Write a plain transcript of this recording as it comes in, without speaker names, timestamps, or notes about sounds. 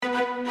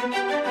Greenlight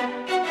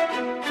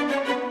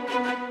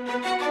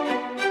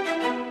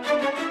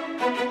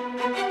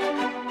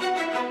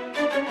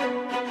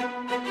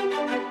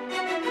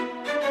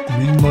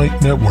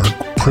Network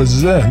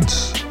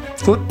presents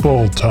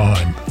Football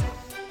Time.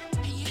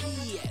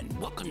 Hey,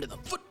 and welcome to the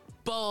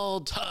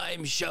Football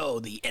Time Show.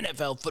 The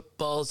NFL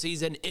football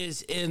season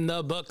is in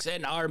the books,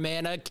 and our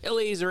man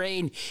Achilles'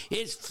 reign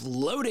is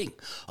floating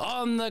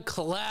on the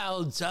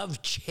clouds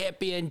of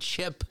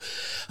championship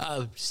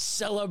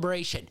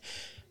celebration.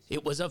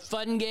 It was a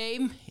fun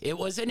game. It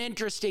was an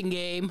interesting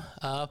game.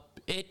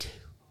 It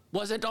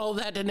wasn't all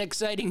that an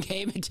exciting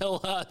game until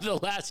the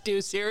last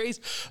two series,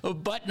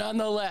 but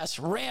nonetheless,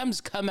 Rams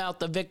come out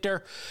the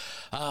victor.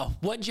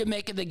 What'd you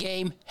make of the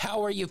game?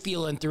 How are you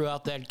feeling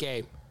throughout that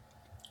game?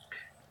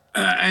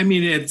 I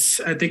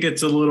think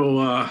it's a little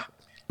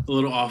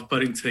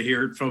off-putting to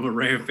hear it from a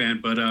Ram fan,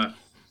 but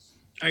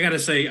I gotta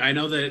say, I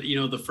know that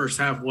the first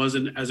half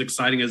wasn't as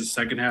exciting as the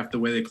second half, the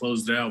way they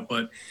closed it out,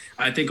 but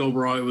I think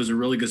overall it was a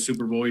really good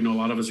Super Bowl. A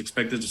lot of us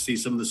expected to see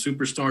some of the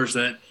superstars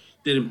that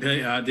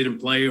didn't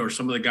play, or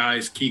some of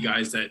the key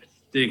guys that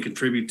didn't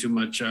contribute too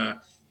much in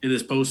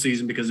this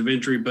postseason because of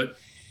injury. But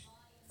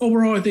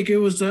overall, I think it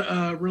was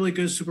a really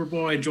good Super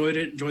Bowl. I enjoyed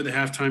it. Enjoyed the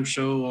halftime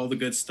show, all the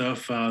good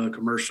stuff, the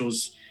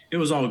commercials. It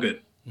was all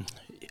good.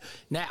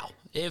 Now,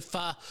 if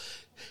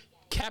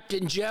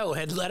Captain Joe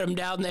had let him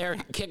down there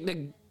and kicked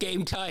a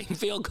game-tying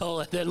field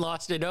goal and then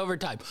lost in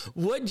overtime,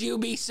 would you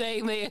be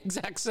saying the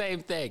exact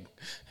same thing?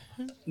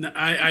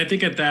 I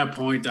think at that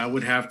point I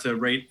would have to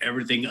rate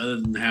everything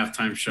other than the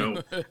halftime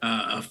show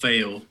a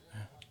fail.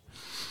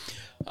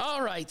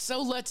 All right,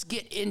 so let's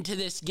get into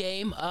this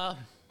game.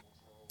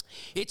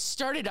 It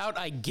started out,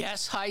 I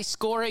guess, high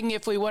scoring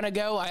if we want to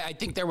go. I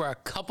think there were a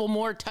couple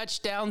more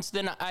touchdowns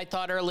than I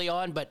thought early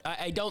on, but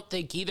I don't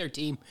think either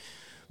team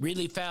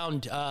really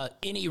found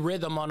any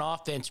rhythm on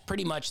offense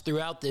pretty much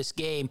throughout this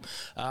game,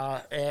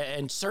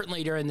 and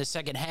certainly during the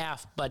second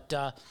half. But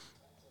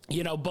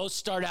both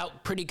start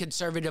out pretty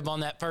conservative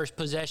on that first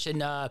possession.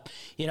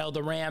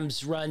 The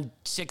Rams run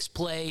 6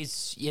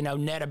 plays,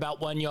 net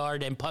about 1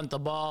 yard and punt the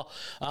ball.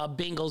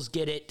 Bengals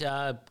get it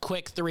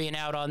quick 3 and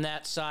out on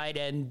that side,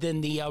 and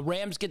then the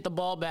Rams get the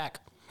ball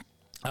back.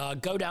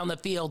 Go down the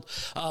field,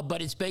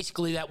 but it's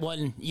basically that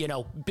one,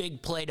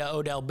 big play to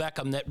Odell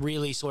Beckham that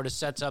really sort of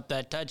sets up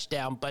that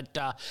touchdown. But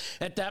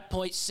at that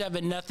point,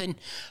 7-0.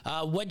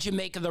 What'd you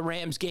make of the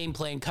Rams game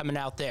plan coming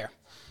out there?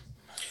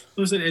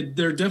 Listen,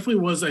 there definitely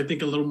was, I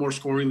think, a little more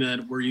scoring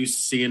that we're used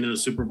to seeing in the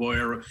Super Bowl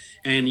era.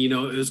 And, it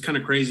was kind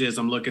of crazy as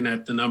I'm looking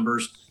at the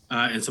numbers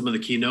and some of the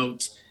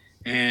keynotes.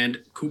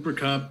 And Cooper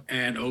Kupp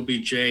and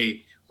OBJ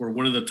were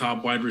one of the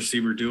top wide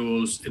receiver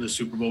duos in the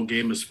Super Bowl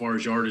game as far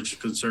as yardage is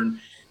concerned.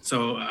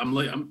 So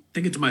I'm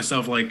thinking to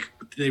myself, did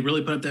they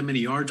really put up that many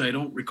yards? I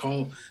don't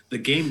recall the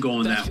game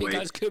going that way.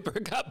 Because Cooper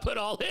Kupp put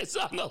all his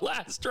on the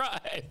last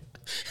drive.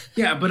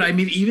 Yeah, but I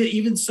mean,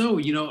 even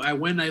so,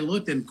 when I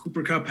looked, and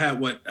Cooper Kupp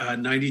had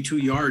 92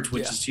 yards,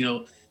 which is,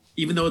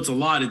 even though it's a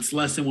lot, it's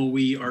less than what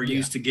we are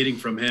used to getting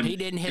from him. He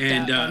didn't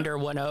hit that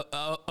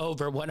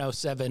over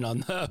 107 on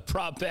the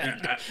prop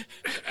bet.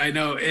 I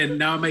know, and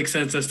now it makes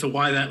sense as to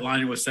why that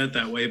line was set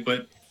that way.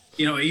 But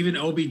even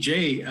OBJ,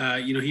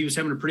 he was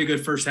having a pretty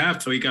good first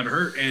half, so he got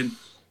hurt, and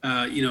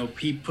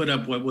he put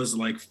up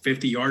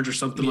 50 yards or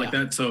something like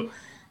that. So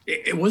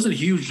it wasn't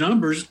huge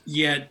numbers,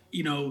 yet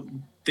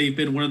they've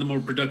been one of the more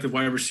productive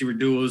wide receiver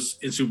duos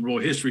in Super Bowl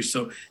history.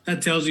 So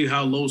that tells you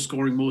how low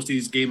scoring most of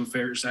these game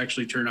affairs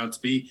actually turn out to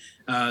be.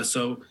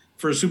 So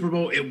for a Super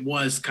Bowl, it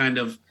was kind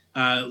of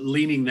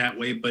leaning that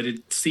way, but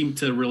it seemed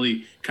to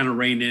really kind of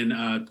rein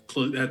in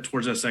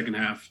towards that second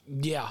half.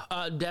 Yeah,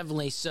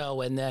 definitely so.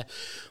 And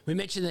we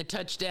mentioned the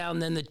touchdown,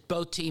 then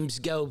both teams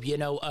go,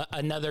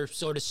 another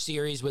sort of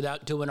series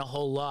without doing a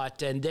whole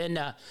lot. And then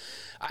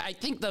I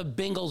think the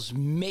Bengals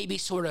maybe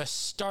sort of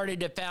started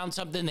to found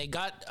something. They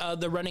got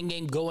the running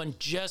game going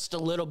just a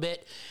little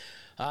bit.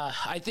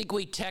 I think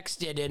we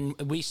texted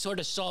and we sort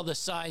of saw the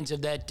signs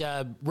of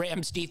that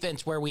Rams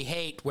defense where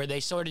they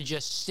sort of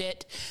just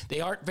sit.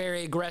 They aren't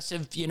very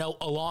aggressive,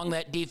 along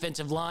that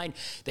defensive line.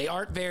 They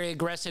aren't very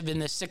aggressive in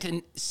the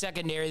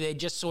secondary. They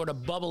just sort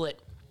of bubble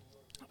it.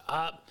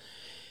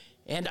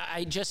 And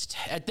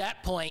at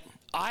that point,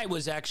 I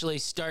was actually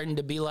starting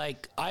to be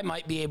like, I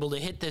might be able to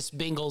hit this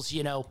Bengals,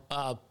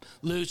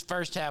 lose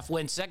first half,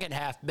 win second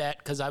half bet,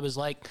 because I was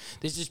like,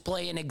 this is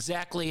playing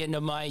exactly into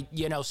my,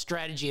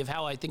 strategy of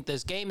how I think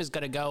this game is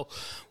going to go,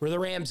 where the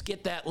Rams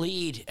get that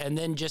lead and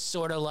then just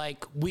sort of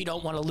like, we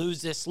don't want to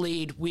lose this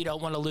lead. We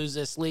don't want to lose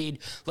this lead.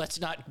 Let's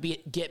not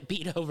get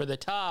beat over the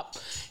top.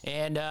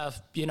 And,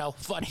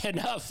 funny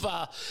enough,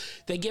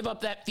 they give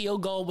up that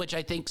field goal, which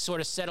I think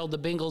sort of settled the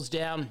Bengals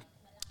down.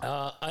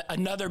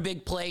 Another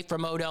big play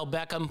from Odell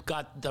Beckham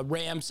got the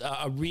Rams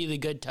a really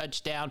good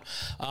touchdown.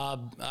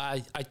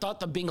 I thought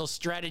the Bengals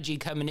strategy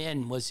coming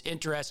in was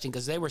interesting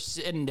because they were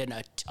sitting in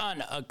a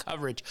ton of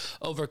coverage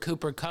over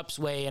Cooper Kupp's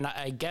way, and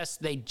I guess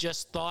they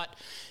just thought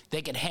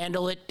they could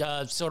handle it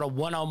sort of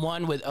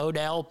one-on-one with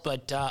Odell,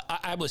 but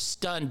I was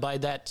stunned by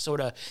that sort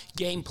of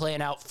game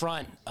plan out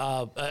front,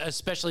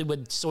 especially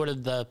with sort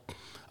of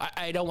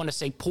I don't want to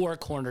say poor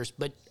corners,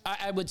 but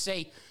I would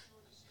say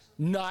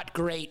not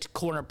great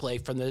corner play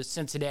from the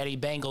Cincinnati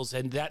Bengals,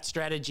 and that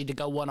strategy to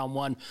go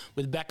one-on-one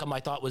with Beckham I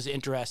thought was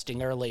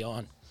interesting early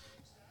on.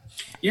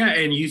 Yeah,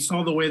 and you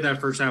saw the way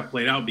that first half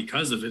played out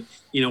because of it.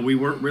 We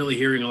weren't really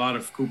hearing a lot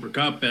of Cooper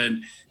Kupp,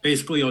 and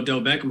basically Odell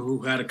Beckham,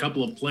 who had a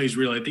couple of plays,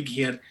 really. I think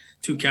he had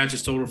 2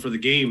 catches total for the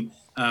game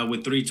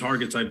with 3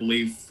 targets, I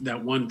believe.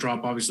 That one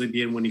drop obviously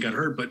being when he got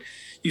hurt, but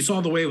you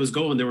saw the way it was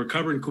going. They were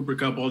covering Cooper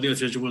Kupp, all the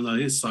attention was on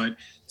his side.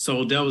 So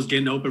Odell was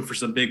getting open for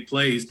some big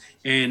plays,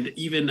 and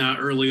even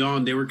early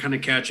on, they were kind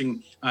of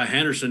catching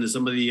Henderson and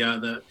some of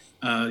the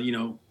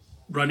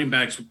running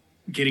backs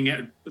getting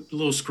at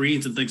little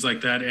screens and things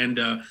like that, and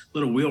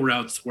little wheel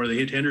routes where they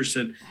hit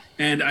Henderson.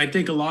 And I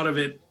think a lot of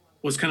it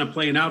was kind of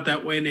playing out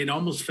that way, and it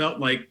almost felt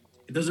like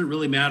it doesn't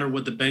really matter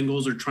what the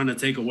Bengals are trying to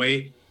take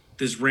away.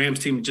 This Rams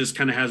team just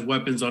kind of has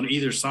weapons on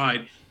either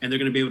side, and they're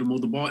going to be able to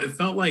move the ball. It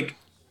felt like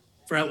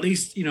for at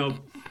least,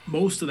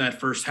 most of that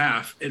first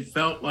half, it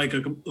felt like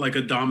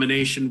a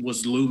domination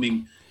was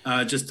looming,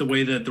 just the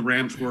way that the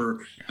Rams were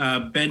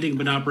bending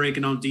but not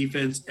breaking on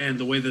defense, and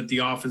the way that the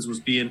offense was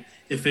being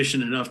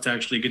efficient enough to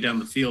actually get down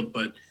the field.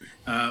 But,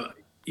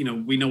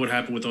 we know what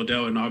happened with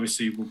Odell, and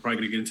obviously we're probably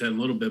going to get into that in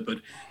a little bit,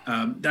 but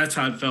that's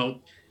how it felt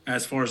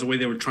as far as the way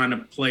they were trying to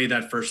play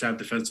that first half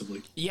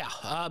defensively.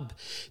 Yeah.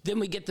 Then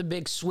we get the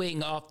big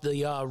swing off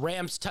the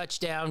Rams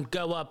touchdown,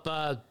 go up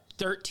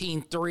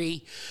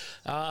 13-3.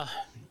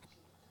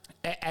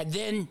 And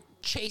then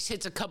Chase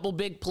hits a couple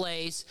big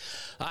plays.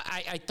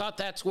 I thought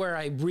that's where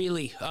I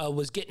really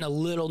was getting a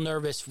little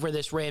nervous for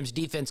this Rams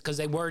defense because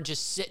they were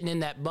just sitting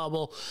in that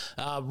bubble.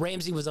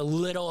 Ramsey was a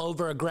little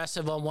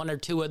over-aggressive on 1 or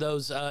 2 of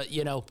those,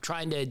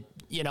 trying to,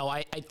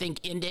 I think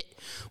end it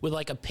with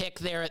like a pick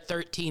there at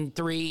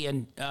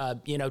 13-3,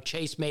 and,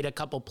 Chase made a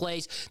couple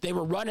plays. They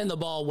were running the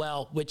ball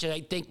well, which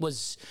I think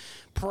was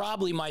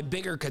probably my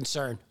bigger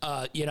concern,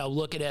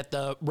 looking at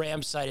the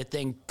Rams side of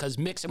thing, because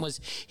Mixon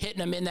was hitting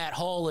them in that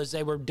hole as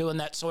they were doing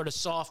that sort of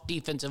soft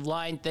defensive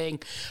line thing,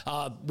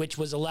 which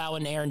was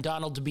allowing Aaron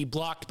Donald to be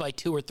blocked by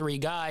 2 or 3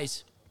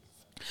 guys.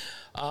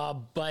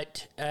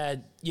 But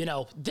then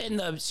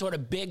the sort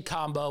of big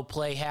combo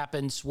play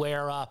happens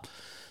where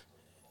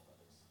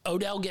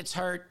Odell gets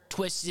hurt,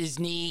 twists his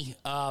knee,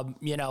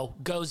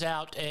 goes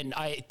out, and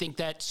I think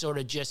that sort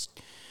of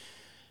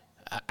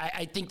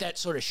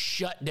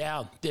shut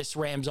down this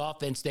Rams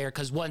offense there,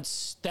 because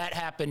once that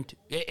happened,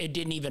 it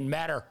didn't even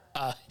matter.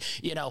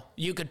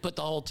 You could put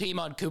the whole team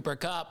on Cooper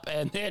Kupp,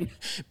 and then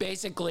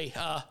basically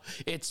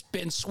it's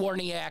been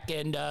Swarniak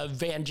and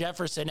Van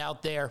Jefferson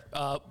out there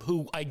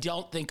who I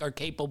don't think are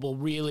capable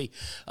really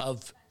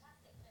of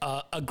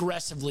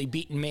aggressively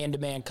beating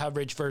man-to-man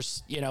coverage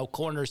versus,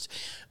 corners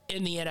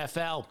in the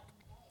NFL.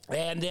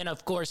 And then,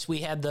 of course, we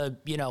had the,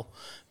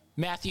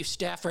 Matthew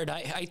Stafford,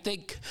 I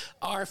think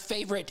our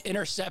favorite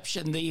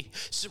interception, the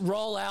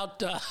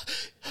rollout,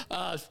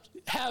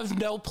 have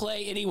no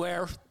play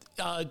anywhere,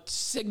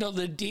 signal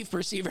the deep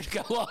receiver to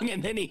go long,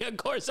 and then he, of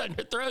course,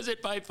 underthrows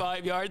it by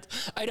 5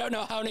 yards. I don't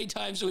know how many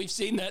times we've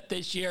seen that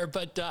this year,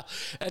 but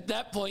at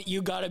that point,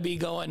 you got to be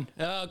going,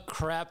 oh,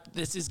 crap,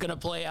 this is going to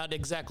play out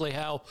exactly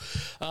how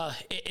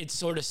it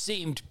sort of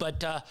seemed.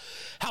 But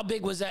how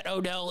big was that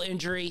Odell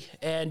injury?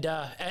 And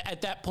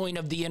at that point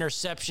of the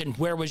interception,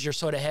 where was your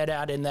sort of head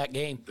at in that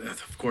game?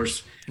 Of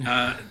course.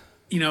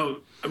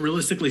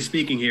 Realistically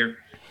speaking here,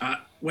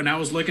 when I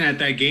was looking at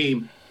that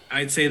game,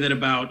 I'd say that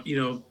about,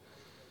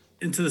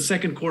 into the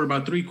second quarter,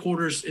 about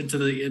 3/4 into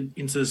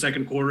the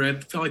second quarter, I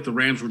felt like the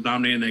Rams were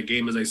dominating that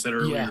game, as I said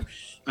earlier.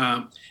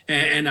 Yeah.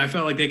 And I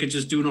felt like they could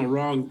just do no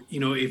wrong.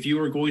 If you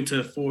were going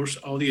to force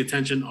all the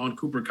attention on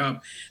Cooper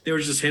Kupp, they were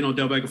just hitting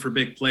Odell Beckham for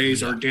big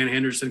plays, or Dan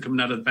Henderson coming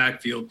out of the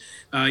backfield.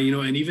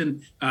 And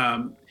even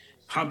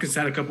Hopkins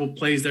had a couple of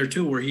plays there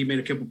too, where he made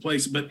a couple of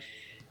plays. But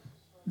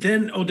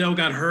then Odell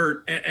got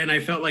hurt, and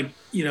I felt like,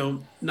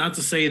 not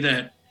to say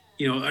that,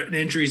 an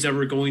injury is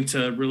ever going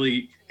to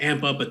really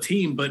amp up a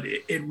team, but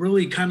it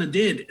really kind of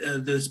did.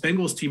 This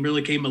Bengals team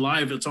really came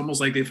alive. It's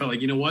almost like they felt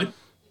like, you know what,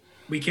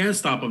 we can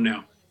stop them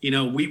now.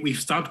 We've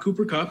stopped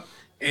Cooper Kupp,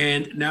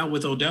 and now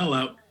with Odell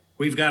out,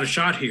 we've got a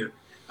shot here.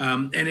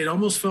 And it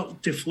almost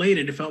felt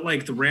deflated. It felt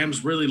like the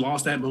Rams really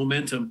lost that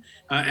momentum.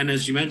 And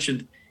as you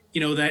mentioned,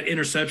 that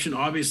interception,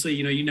 obviously,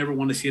 you never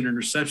want to see an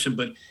interception,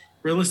 but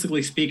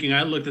realistically speaking,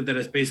 I looked at that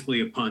as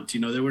basically a punt.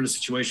 They were in a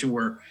situation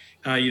where,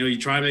 you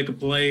try to make a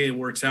play, it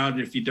works out.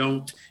 And if you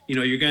don't,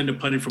 you're going to end up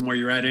punting from where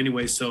you're at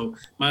anyway. So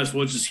might as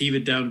well just heave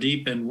it down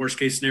deep, and worst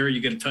case scenario,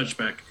 you get a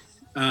touchback.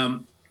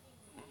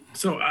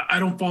 So I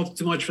don't fault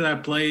too much for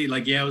that play.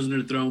 Like, yeah, it was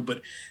underthrown,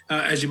 but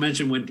as you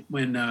mentioned,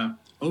 when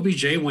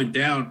OBJ went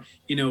down,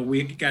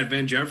 we got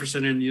Van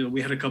Jefferson, and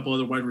we had a couple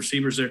other wide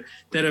receivers there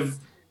that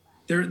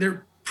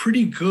they're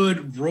pretty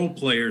good role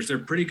players. They're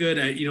pretty good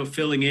at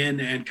filling in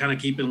and kind of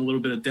keeping a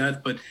little bit of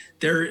depth, but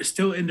they're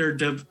still in their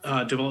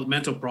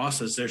developmental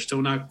process. They're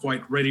still not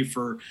quite ready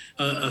for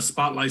a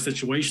spotlight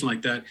situation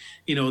like that.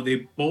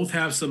 They both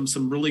have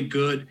some really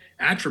good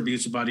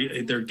attributes about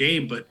their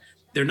game, but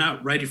they're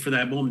not ready for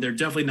that moment. They're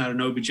definitely not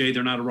an OBJ.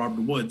 They're not a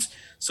Robert Woods.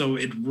 So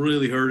it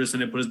really hurt us,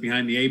 and it put us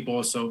behind the 8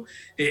 ball. So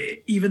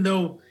even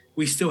though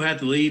we still had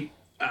the lead,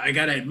 I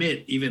got to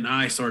admit, even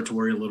I started to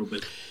worry a little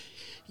bit.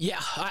 Yeah,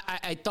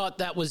 I thought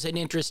that was an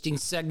interesting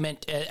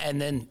segment,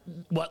 and then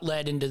what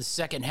led into the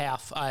second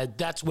half,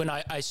 that's when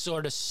I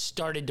sort of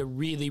started to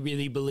really,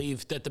 really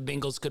believe that the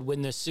Bengals could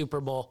win this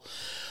Super Bowl.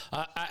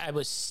 I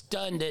was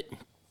stunned at...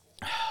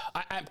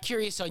 I'm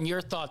curious on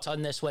your thoughts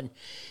on this one.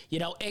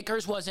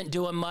 Akers wasn't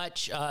doing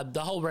much.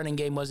 The whole running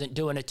game wasn't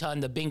doing a ton.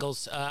 The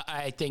Bengals,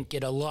 I think,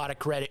 get a lot of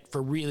credit for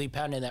really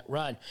pounding that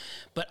run.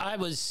 But I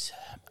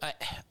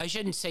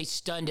shouldn't say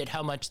stunned at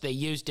how much they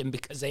used him,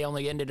 because they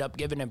only ended up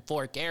giving him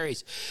 4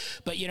 carries.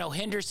 But,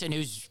 Henderson,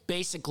 who's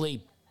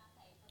basically,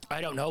 I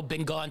don't know,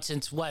 been gone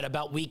since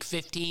about week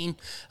 15,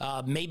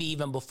 maybe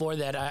even before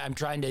that. I'm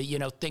trying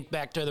to, think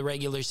back to the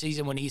regular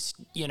season when he's,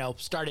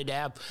 started to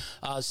have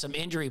some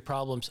injury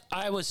problems.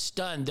 I was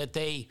stunned that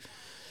they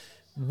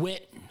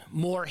went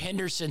more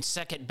Henderson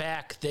second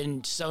back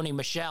than Sony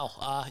Michel.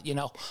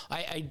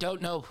 I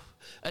don't know,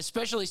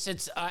 especially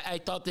since I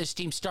thought this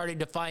team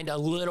started to find a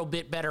little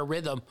bit better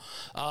rhythm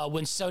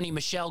when Sony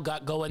Michel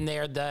got going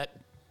there. That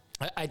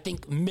I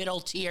think middle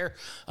tier,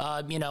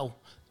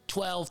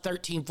 12,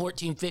 13,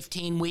 14,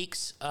 15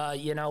 weeks,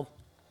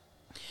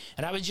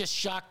 And I was just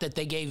shocked that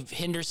they gave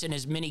Henderson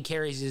as many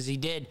carries as he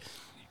did,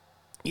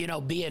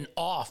 being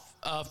off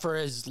for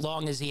as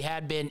long as he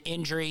had been,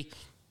 injury.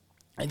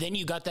 And then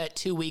you got that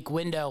 2-week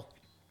window.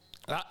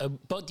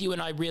 Both you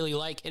and I really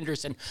like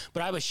Henderson,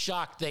 but I was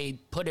shocked they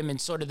put him in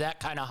sort of that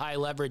kind of high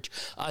leverage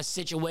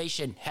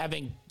situation,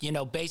 having,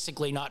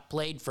 basically not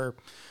played for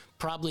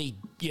probably,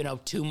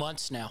 2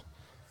 months now.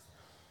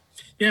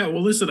 Yeah,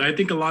 well, listen, I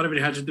think a lot of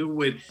it had to do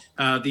with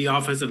the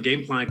offensive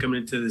game plan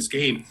coming into this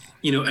game.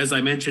 As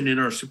I mentioned in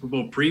our Super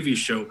Bowl preview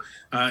show,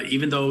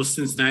 even though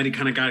Cincinnati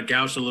kind of got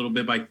gouged a little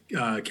bit by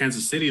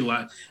Kansas City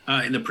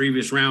in the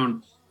previous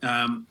round,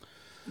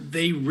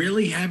 they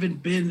really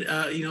haven't been,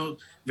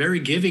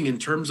 very giving in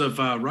terms of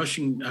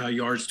rushing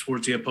yards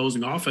towards the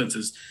opposing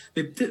offenses.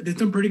 They've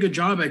done a pretty good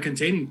job at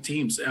containing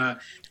teams.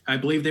 I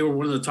believe they were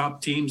one of the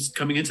top teams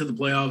coming into the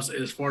playoffs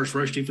as far as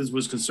rush defense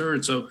was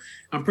concerned. So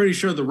I'm pretty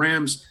sure the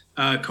Rams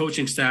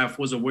coaching staff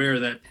was aware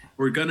that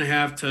we're going to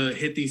have to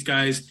hit these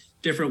guys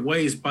different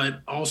ways,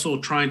 but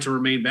also trying to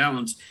remain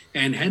balanced.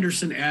 And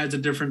Henderson adds a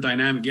different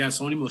dynamic. Yeah,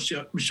 Sony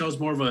Michel's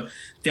more of a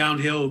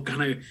downhill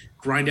kind of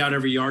grind out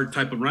every yard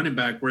type of running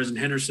back, whereas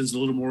Henderson's a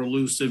little more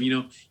elusive. He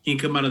can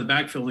come out of the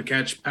backfield and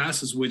catch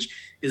passes, which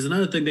is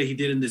another thing that he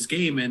did in this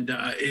game. And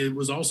it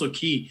was also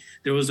key.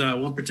 There was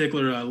one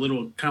particular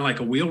little kind of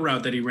like a wheel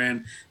route that he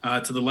ran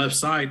to the left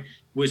side,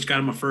 which got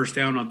him a first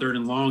down on 3rd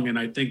and long. And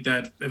I think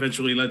that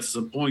eventually led to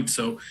some points.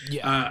 So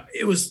I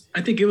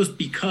think it was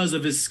because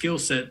of his skill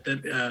set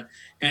that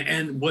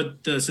and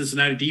what the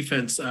Cincinnati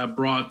defense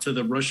brought to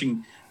the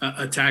rushing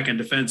attack and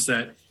defense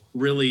that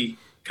really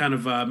kind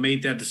of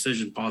made that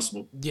decision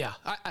possible. Yeah,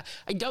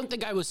 I don't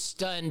think I was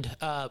stunned,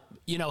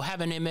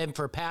 having him in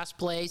for pass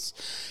plays,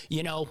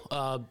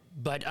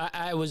 but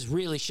I was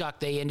really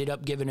shocked they ended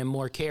up giving him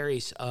more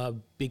carries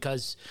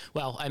because,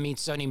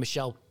 Sony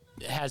Michel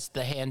has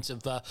the hands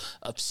of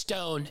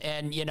stone,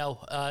 and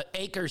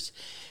Akers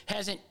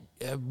hasn't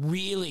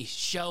really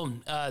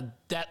shown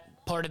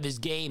that part of his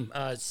game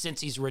since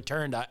he's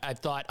returned. I've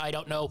thought, I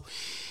don't know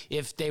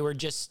if they were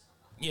just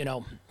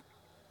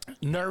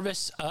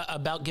nervous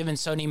about giving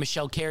Sony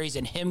Michel carries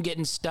and him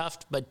getting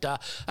stuffed, but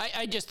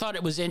I just thought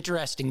it was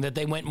interesting that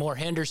they went more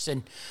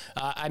Henderson.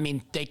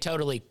 They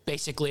totally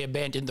basically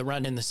abandoned the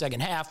run in the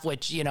second half,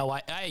 which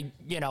I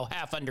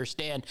half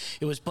understand.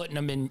 It was putting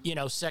them in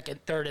 2nd,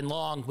 3rd and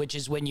long, which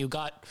is when you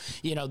got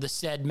the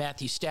said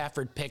Matthew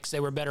Stafford picks. They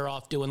were better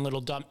off doing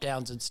little dump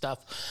downs and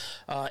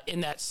stuff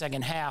in that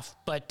second half,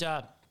 but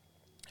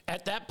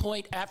at that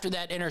point, after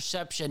that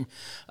interception,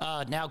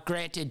 now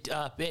granted,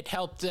 it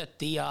helped that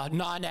the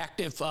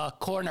non-active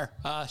corner,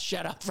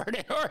 shut up,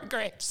 Vernon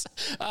Orgraves,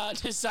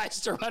 decides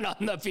to run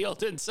on the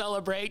field and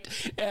celebrate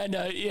and,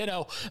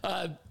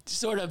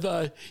 sort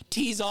of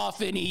tease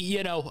off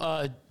any,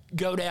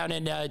 go down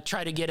and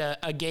try to get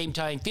a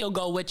game-tying field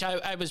goal, which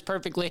I was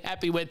perfectly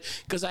happy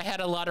with because I had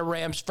a lot of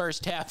Rams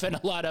first half and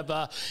a lot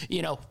of,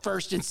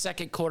 first and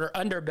second quarter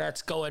under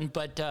bets going,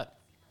 but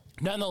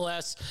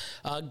nonetheless,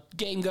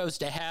 game goes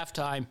to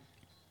halftime.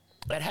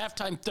 At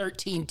halftime,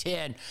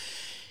 13-10.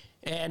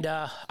 And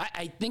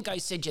I think I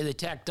sent you the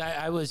text.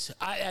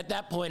 At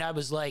that point, I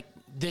was like,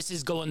 this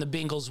is going the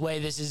Bengals' way.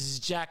 This is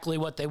exactly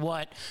what they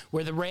want,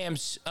 where the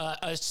Rams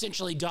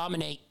essentially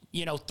dominate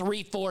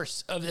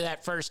 3/4 of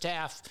that first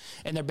half,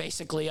 and they're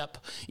basically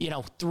up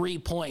 3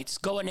 points.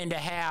 Going into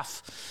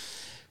half,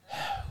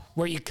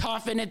 Were you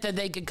confident that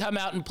they could come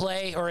out and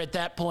play, or at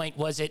that point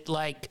was it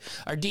like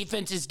our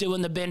defense is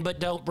doing the bend but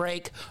don't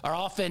break, our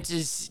offense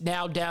is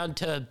now down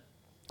to,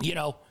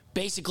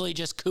 basically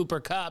just Cooper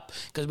Kupp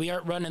because we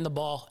aren't running the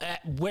ball?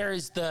 Where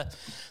is the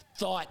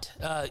thought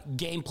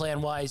game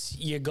plan wise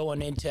you're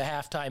going into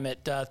halftime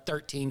at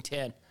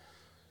 13-10?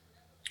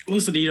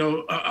 Listen,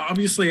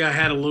 obviously I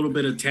had a little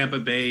bit of Tampa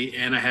Bay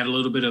and I had a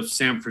little bit of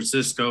San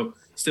Francisco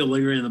still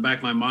lingering in the back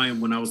of my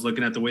mind when I was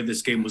looking at the way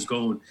this game was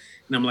going.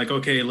 And I'm like,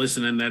 okay,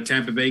 listen, in that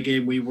Tampa Bay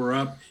game, we were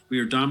up, we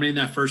were dominating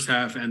that first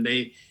half, and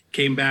they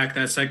came back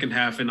that second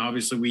half, and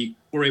obviously we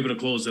were able to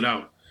close it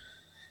out.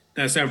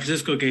 That San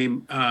Francisco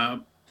game,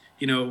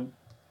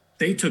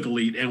 they took a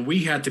lead, and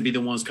we had to be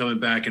the ones coming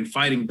back and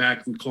fighting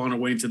back and clawing our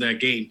way into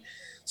that game.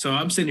 So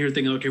I'm sitting here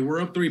thinking, okay,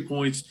 we're up 3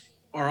 points.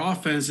 Our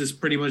offense is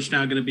pretty much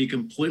now going to be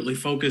completely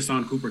focused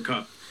on Cooper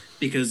Kupp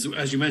because,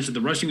 as you mentioned,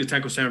 the rushing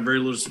attack was having very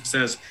little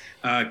success.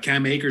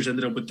 Cam Akers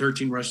ended up with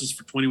 13 rushes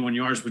for 21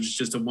 yards, which is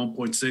just a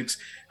 1.6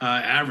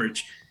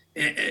 average.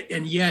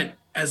 And yet,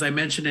 as I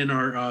mentioned in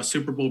our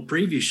Super Bowl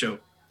preview show,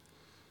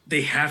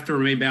 they have to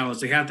remain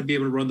balanced. They have to be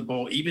able to run the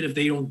ball. Even if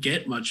they don't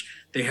get much,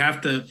 they have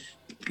to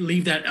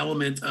leave that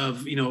element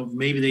of,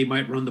 maybe they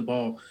might run the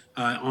ball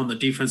on the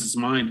defense's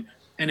mind.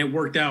 And it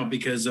worked out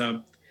because,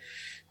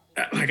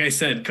 like I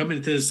said, coming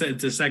into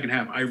the second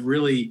half, I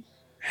really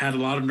had a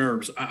lot of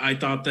nerves. I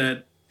thought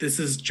that this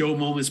is Joe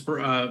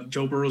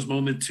Burrow's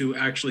moment to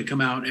actually come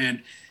out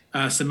and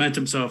cement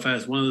himself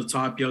as one of the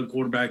top young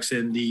quarterbacks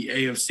in the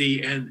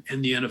AFC and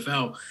in the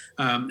NFL.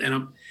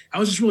 I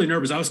was just really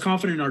nervous. I was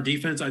confident in our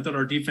defense. I thought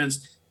our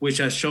defense, which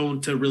has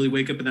shown to really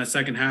wake up in that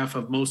second half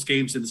of most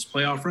games in this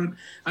playoff run,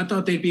 I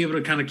thought they'd be able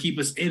to kind of keep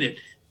us in it.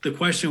 The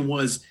question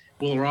was,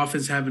 will our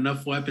offense have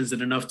enough weapons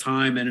and enough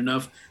time and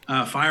enough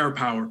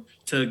firepower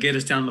to get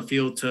us down the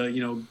field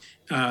to,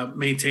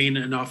 maintain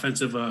an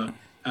offensive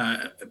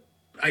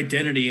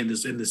identity in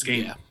this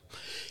game?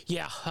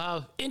 Yeah.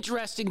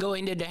 Interesting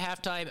going into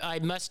halftime. I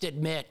must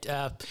admit,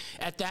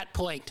 at that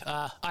point,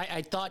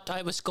 I thought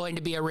I was going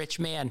to be a rich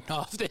man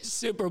off this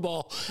Super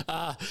Bowl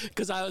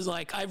because I was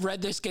like, I've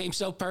read this game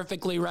so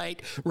perfectly right.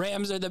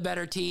 Rams are the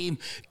better team.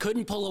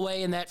 Couldn't pull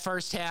away in that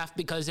first half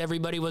because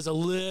everybody was a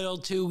little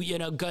too,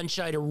 gun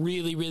shy to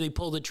really, really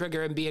pull the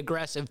trigger and be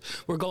aggressive.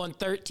 We're going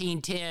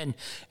 13-10.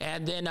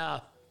 And then,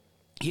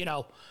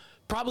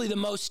 probably the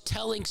most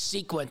telling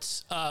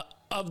sequence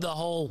of the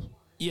whole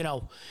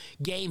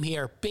game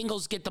here.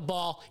 Bengals get the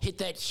ball, hit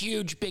that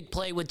huge big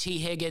play with T.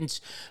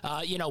 Higgins.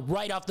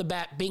 Right off the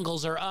bat,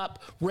 Bengals are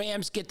up.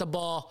 Rams get the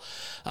ball,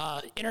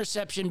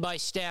 interception by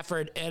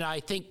Stafford, and I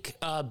think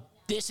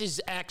this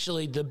is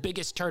actually the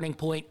biggest turning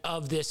point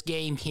of this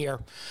game here.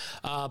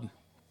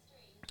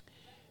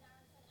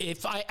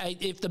 If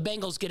the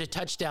Bengals get a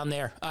touchdown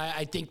there,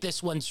 I think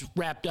this one's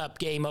wrapped up,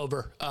 game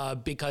over,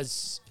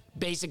 because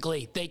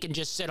basically they can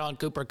just sit on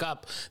Cooper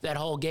Kupp that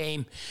whole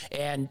game,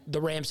 and the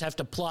Rams have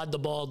to plod the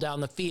ball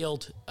down the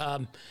field.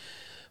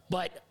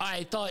 But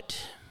I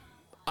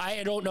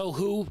don't know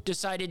who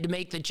decided to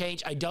make the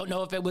change. I don't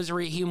know if it was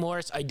Raheem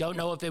Morris. I don't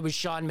know if it was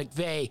Sean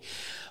McVay.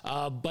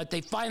 But they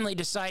finally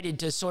decided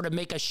to sort of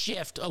make a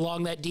shift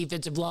along that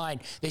defensive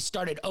line. They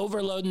started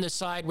overloading the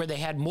side where they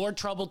had more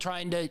trouble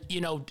trying to,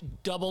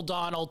 double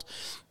Donald.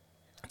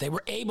 They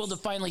were able to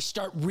finally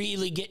start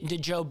really getting to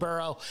Joe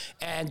Burrow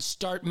and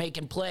start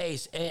making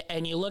plays.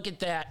 And you look at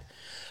that,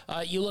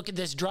 you look at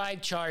this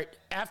drive chart.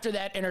 After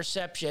that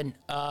interception,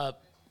 the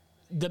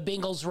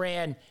Bengals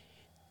ran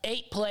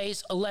 8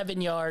 plays, 11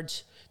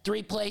 yards,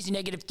 3 plays,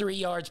 -3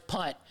 yards,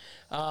 punt.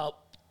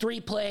 3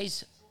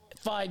 plays,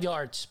 5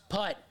 yards,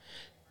 punt.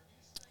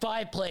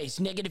 5 plays,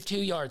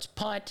 -2 yards,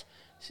 punt.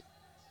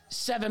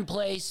 7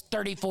 plays,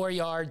 34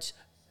 yards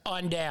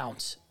on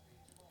downs.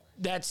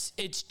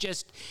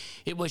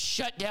 It was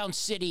shut down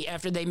city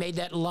after they made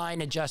that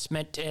line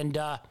adjustment, and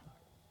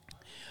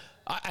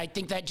I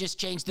think that just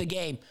changed the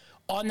game.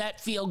 On that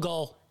field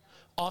goal,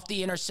 off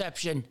the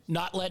interception,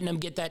 not letting them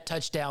get that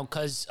touchdown,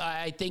 because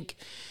I think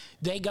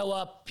they go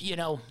up,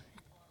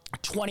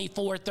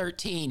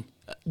 24-13.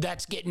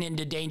 That's getting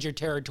into danger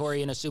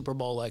territory in a Super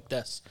Bowl like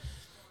this.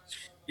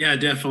 Yeah,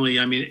 definitely.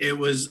 I mean, it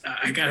was,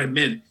 I got to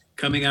admit,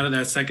 coming out of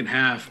that second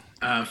half,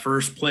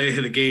 first play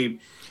of the game,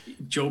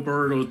 Joe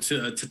Burrow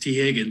to T.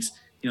 Higgins,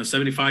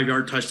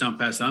 75-yard touchdown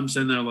pass. I'm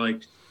sitting there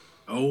like,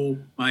 oh,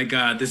 my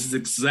God, this is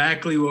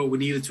exactly what we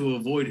needed to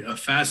avoid, a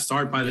fast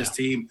start by this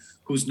team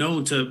who's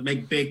known to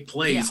make big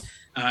plays.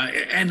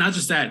 And not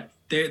just that,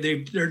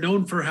 they're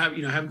known for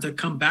having to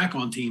come back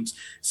on teams.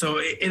 So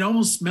it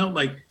almost smelled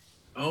like,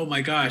 oh,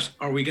 my gosh,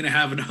 are we going to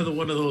have another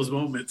one of those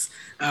moments?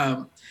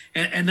 And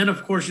then,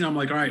 of course, I'm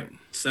like, all right,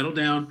 settle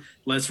down.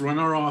 Let's run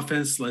our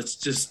offense. Let's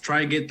just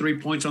try and get 3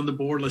 points on the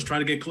board. Let's try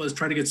to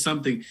get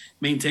something.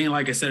 Maintain,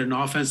 like I said, an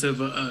offensive,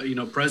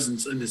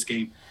 presence in this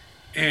game.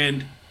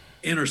 And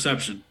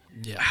interception.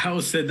 Yeah. I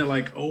was sitting there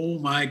like, oh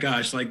my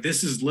gosh, like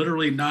this is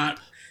literally not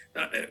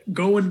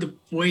going the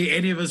way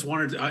any of us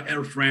wanted.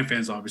 Ram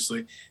fans,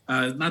 obviously,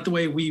 not the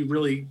way we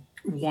really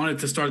wanted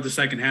to start the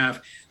second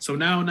half. So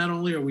now not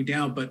only are we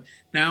down, but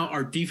now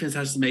our defense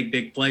has to make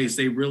big plays.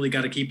 They really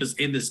got to keep us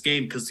in this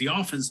game because the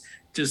offense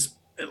just,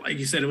 like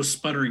you said, it was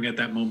sputtering at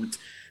that moment.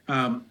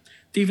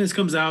 Defense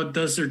comes out,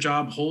 does their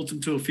job, holds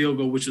them to a field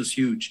goal, which is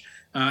huge.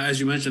 As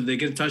you mentioned, they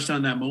get a touchdown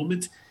in that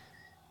moment.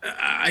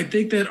 I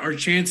think that our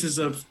chances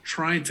of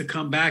trying to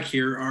come back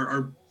here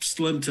are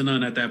slim to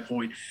none at that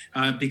point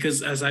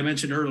because, as I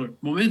mentioned earlier,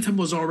 momentum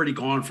was already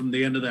gone from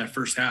the end of that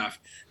first half,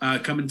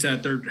 coming to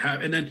that third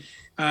half. And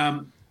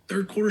then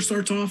third quarter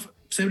starts off,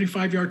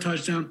 75-yard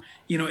touchdown,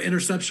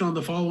 interception on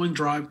the following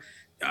drive.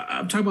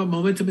 I'm talking about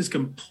momentum is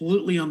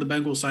completely on the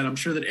Bengals side. I'm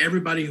sure that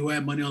everybody who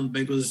had money on the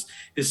Bengals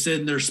is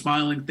sitting there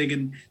smiling,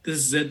 thinking this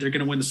is it. They're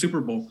going to win the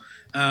Super Bowl.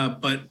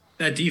 But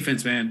that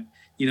defense, man,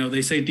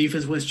 they say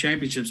defense wins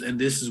championships, and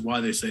this is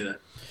why they say that.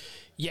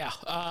 Yeah,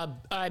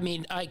 I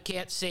mean, I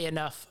can't say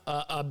enough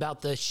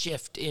about the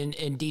shift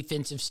in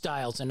defensive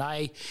styles, and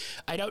I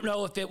don't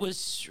know if it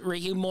was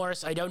Raheem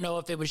Morris, I don't know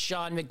if it was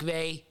Sean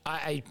McVay.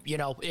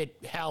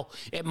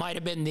 It might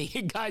have been the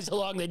guys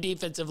along the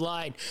defensive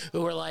line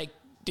who were like,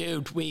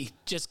 dude, we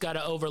just got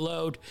to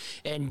overload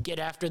and get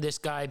after this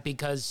guy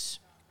because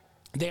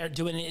they aren't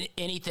doing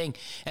anything.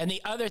 And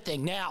the other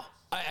thing, now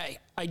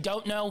I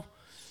don't know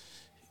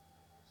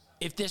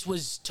if this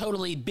was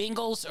totally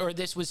Bengals or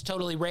this was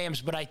totally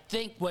Rams, but I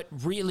think what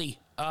really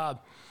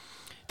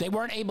they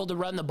weren't able to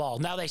run the ball.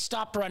 Now they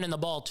stopped running the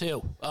ball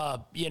too,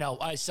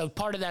 so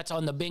part of that's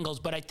on the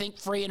Bengals, but I think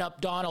freeing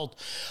up Donald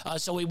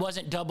so he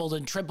wasn't doubled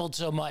and tripled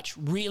so much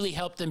really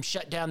helped them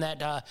shut down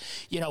that,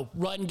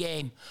 run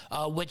game,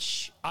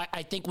 which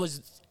I think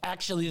was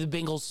actually the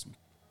Bengals'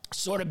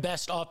 sort of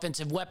best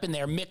offensive weapon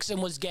there.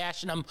 Mixon was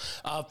gashing them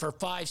for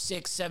 5,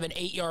 6, 7,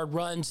 8-yard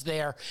runs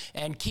there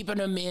and keeping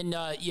them in,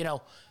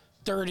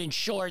 third and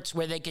shorts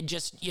where they could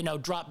just,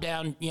 drop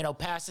down,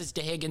 passes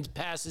to Higgins,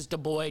 passes to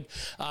Boyd,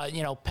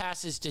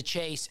 passes to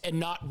Chase and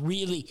not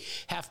really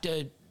have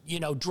to,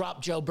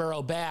 drop Joe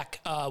Burrow back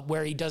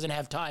where he doesn't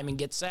have time and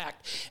get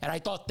sacked. And I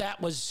thought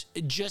that was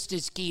just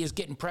as key as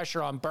getting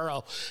pressure on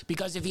Burrow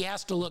because if he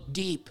has to look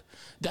deep,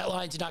 that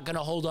line's not going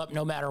to hold up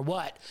no matter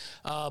what.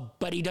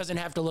 But he doesn't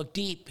have to look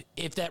deep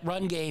if that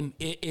run game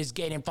is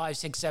gaining 5,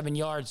 6, 7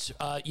 yards,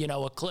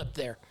 a clip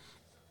there.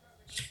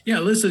 Yeah,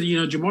 listen,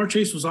 Jamar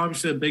Chase was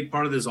obviously a big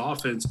part of this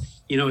offense.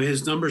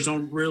 His numbers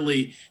don't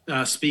really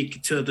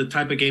speak to the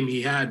type of game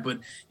he had, but,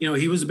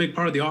 he was a big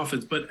part of the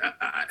offense. But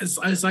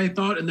as I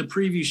thought in the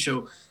previous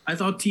show, I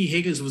thought T.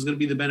 Higgins was going to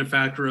be the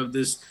benefactor of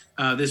this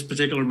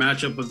particular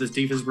matchup of this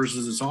defense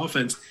versus this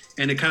offense,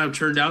 and it kind of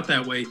turned out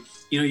that way.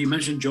 You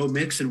mentioned Joe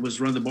Mixon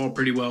was running the ball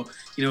pretty well.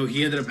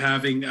 He ended up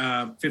having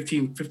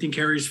 15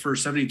 carries for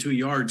 72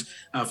 yards,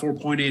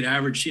 4.8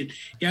 average. He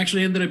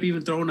actually ended up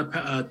even throwing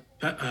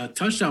a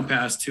touchdown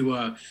pass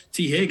to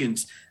T.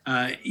 Higgins.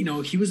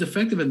 He was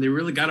effective, and they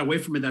really got away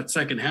from it that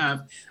second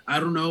half. I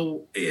don't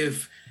know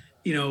if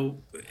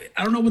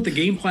I don't know what the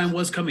game plan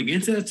was coming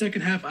into that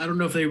second half. I don't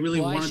know if they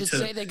really wanted to. I should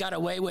say they got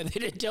away with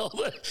it until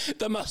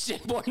the most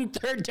important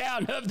third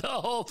down of the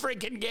whole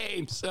freaking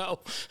game. So,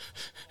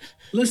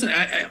 listen,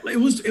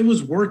 it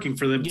was working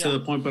for them to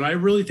the point, but I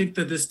really think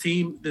that this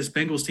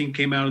Bengals team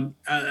came out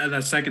at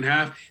that second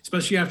half,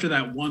 especially after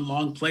that one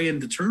long play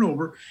and the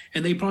turnover,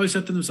 and they probably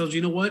said to themselves,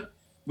 you know what?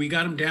 We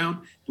got him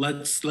down.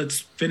 Let's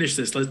finish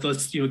this.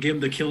 Let's give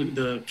him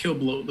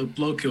the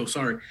blow kill.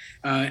 Sorry,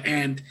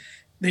 and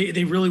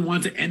they really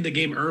wanted to end the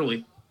game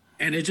early,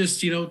 and it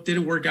just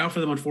didn't work out for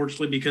them,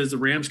 unfortunately, because the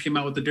Rams came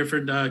out with a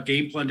different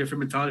game plan, different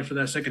mentality for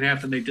that second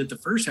half than they did the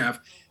first half.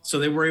 So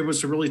they were able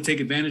to really take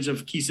advantage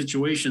of key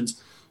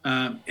situations.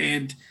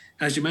 And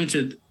as you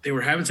mentioned, they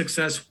were having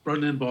success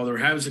running the ball. They were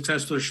having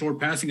success with their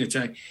short passing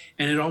attack.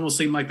 And it almost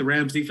seemed like the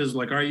Rams defense was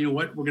like, all right, you know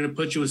what? We're going to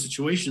put you in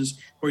situations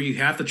where you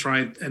have to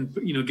try and,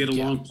 get a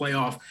long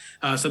playoff,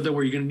 something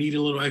where you're going to need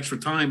a little extra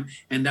time.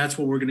 And that's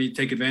what we're going to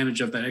take advantage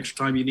of. That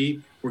extra time you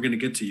need, we're going to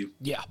get to you.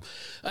 Yeah.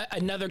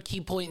 Another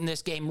key point in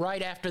this game,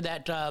 right after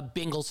that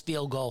Bengals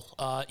field goal,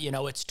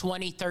 it's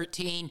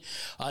 2013.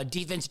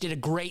 Defense did a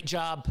great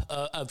job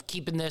of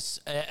keeping this,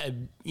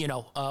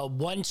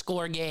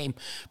 one-score game.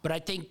 But I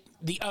think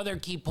the other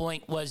key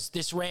point was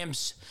this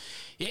Rams,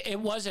 it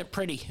wasn't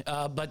pretty,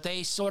 but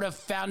they sort of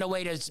found a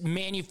way to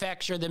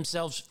manufacture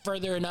themselves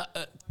further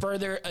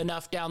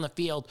enough down the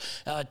field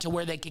to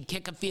where they could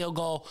kick a field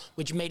goal,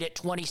 which made it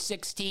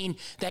 2016.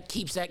 That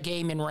keeps that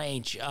game in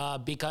range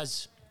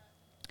because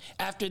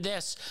after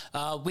this,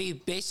 we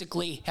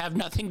basically have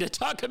nothing to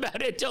talk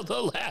about until the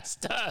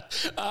last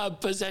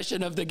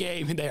possession of the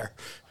game there.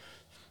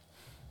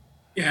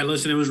 Yeah,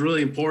 listen, it was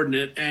really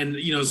important. And,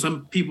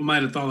 some people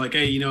might have thought like,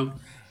 hey,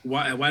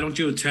 why don't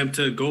you attempt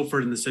to go for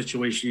it in the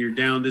situation? You're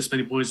down this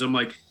many points. I'm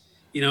like,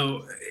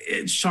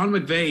 it's Sean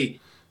McVay,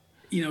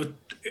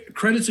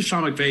 credit to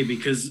Sean McVay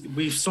because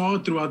we saw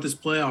it throughout this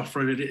playoff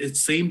run. It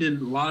seemed in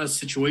a lot of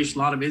situations, a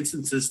lot of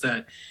instances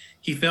that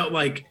he felt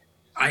like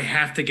I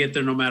have to get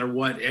there no matter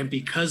what. And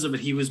because of it,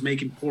 he was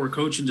making poor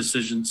coaching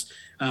decisions.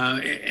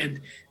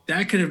 And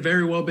that could have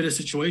very well been a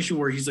situation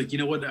where he's like, you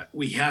know what,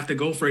 we have to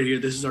go for it here.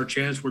 This is our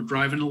chance. We're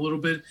driving a little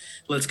bit.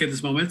 Let's get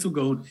this momentum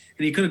going.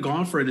 And he could have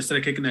gone for it instead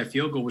of kicking that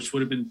field goal, which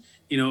would have been,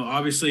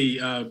 obviously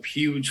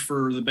huge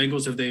for the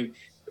Bengals if they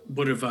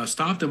would have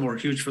stopped them, or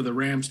huge for the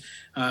Rams.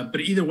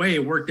 But either way,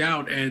 it worked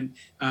out. And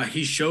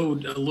he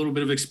showed a little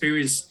bit of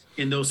experience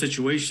in those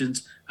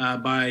situations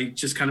by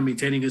just kind of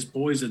maintaining his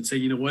poise and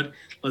saying, you know what,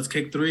 let's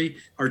kick 3.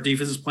 Our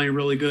defense is playing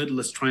really good.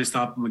 Let's try and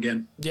stop them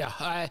again. Yeah,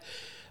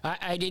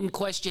 I didn't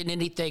question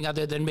anything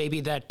other than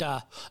maybe that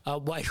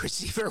wide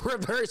receiver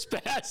reverse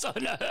pass on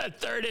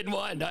 3rd and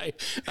 1.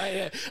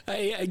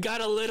 I got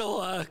a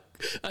little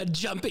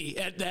jumpy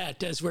at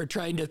that as we're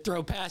trying to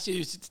throw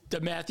passes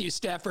to Matthew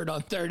Stafford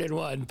on 3rd and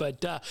 1.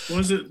 But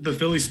was it the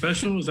Philly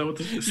special? Is that what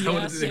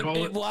they call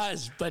it? It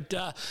was, but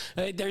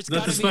there's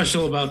nothing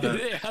special about that.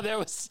 Yeah, there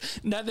was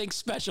nothing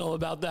special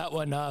about that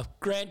one.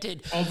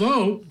 Granted,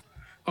 although.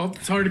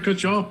 It's hard to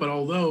cut you off, but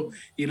although,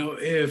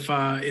 if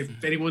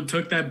anyone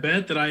took that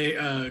bet that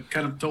I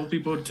kind of told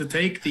people to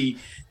take,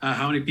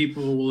 how many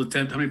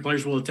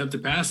players will attempt a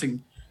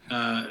passing,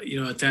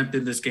 attempt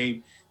in this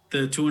game, the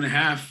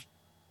 2.5,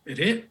 it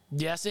hit.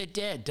 Yes, it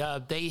did.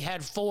 They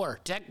had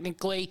 4.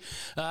 Technically,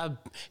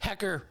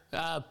 Hecker,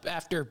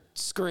 after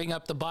screwing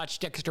up the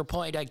botched extra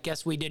point, I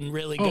guess we didn't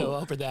really go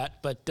over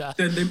that. But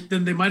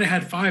then they might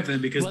have had 5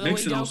 then, because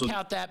Mixon we don't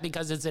count that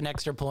because it's an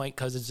extra point,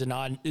 because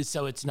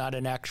so it's not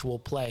an actual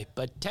play.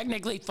 But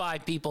technically,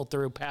 5 people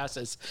threw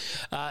passes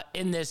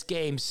in this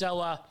game.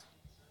 So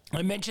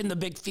I mentioned the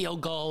big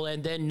field goal,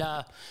 and then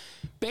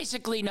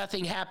basically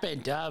nothing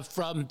happened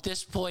from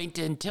this point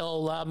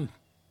until.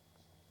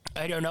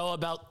 I don't know,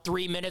 about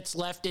 3 minutes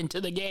left into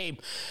the game.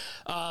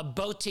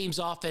 Both teams'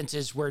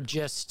 offenses were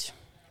just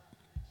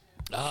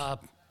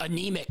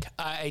anemic.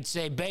 I'd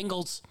say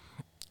Bengals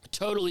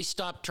totally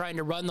stopped trying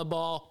to run the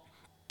ball.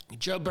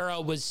 Joe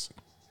Burrow was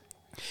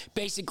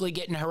basically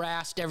getting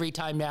harassed every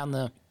time down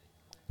the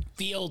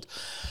field.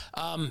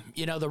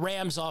 The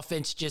Rams'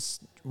 offense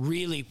just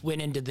really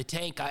went into the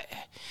tank.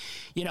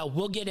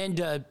 We'll get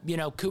into,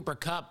 Cooper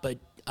Kupp, but,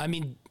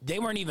 they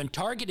weren't even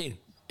targeted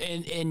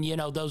in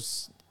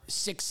those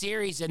 6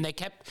 series, and they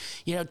kept,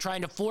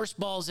 trying to force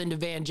balls into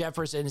Van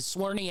Jefferson and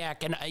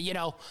Swerniak. And,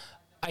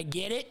 I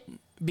get it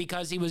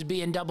because he was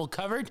being double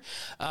covered.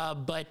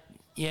 But,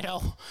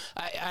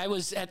 I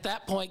was at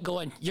that point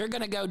going, you're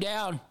going to go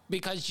down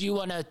because you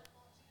want to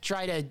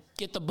try to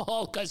get the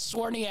ball because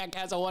Swerniak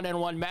has a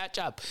 1-on-1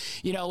 matchup.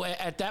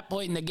 At that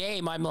point in the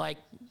game, I'm like,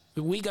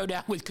 we go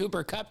down with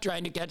Cooper Kupp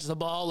trying to catch the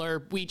ball,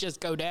 or we just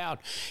go down.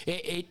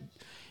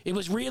 It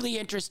was really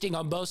interesting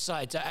on both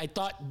sides. I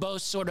thought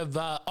both sort of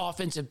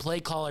offensive play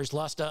callers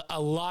lost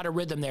a lot of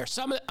rhythm there.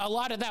 A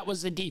lot of that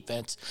was the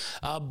defense,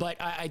 but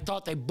I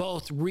thought they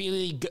both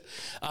really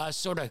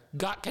sort of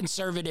got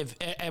conservative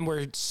and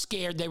were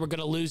scared they were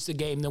going to lose the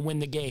game, to win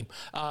the game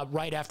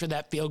right after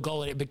that field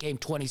goal, and it became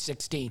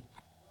 2016.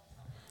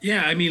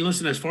 Yeah,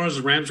 listen, as far as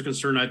the Rams are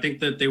concerned, I think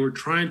that they were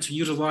trying to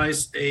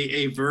utilize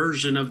a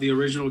version of the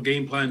original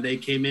game plan they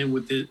came in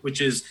with,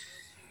 which is,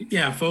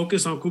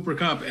 focus on Cooper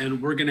Kupp,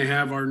 and we're going to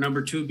have our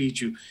number 2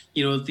 beat you.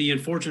 The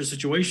unfortunate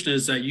situation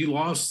is that you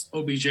lost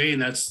OBJ in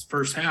that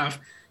first half.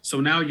 So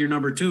now your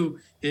number 2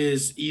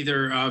 is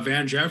either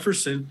Van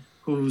Jefferson,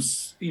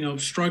 who's,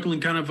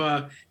 struggling kind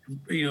of,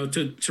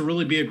 to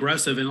really be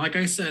aggressive. And like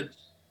I said,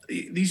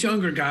 these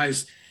younger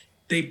guys,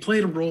 they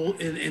played a role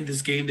in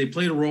this game. They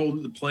played a role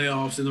in the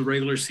playoffs, in the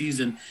regular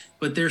season,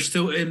 but they're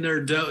still in their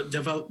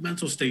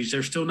developmental stage.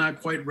 They're still not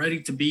quite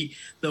ready to be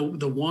the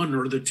 1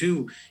 or the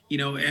 2,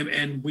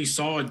 and we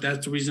saw it.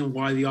 That's the reason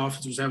why the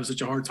offense was having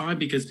such a hard time,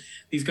 because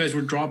these guys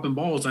were dropping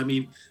balls.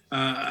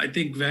 I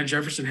think Van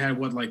Jefferson had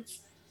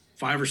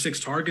 5 or 6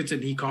 targets,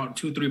 and he caught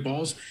 2-3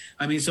 balls.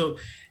 So,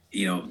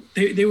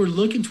 they were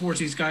looking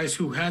towards these guys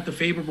who had the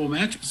favorable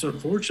matchup. So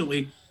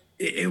unfortunately,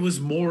 it was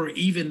more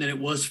even than it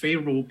was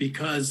favorable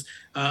because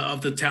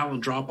of the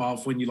talent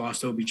drop-off when you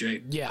lost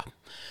OBJ. Yeah.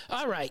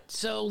 All right,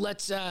 so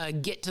let's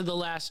get to the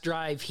last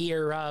drive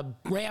here.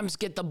 Rams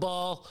get the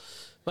ball.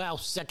 Well,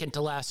 second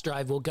to last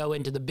drive, we'll go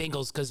into the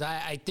Bengals because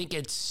I think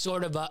it's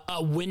sort of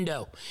a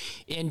window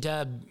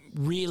into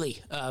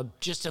really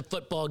just a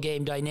football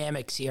game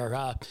dynamics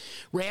here.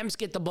 Rams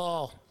get the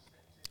ball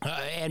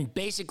and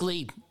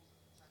basically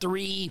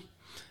 3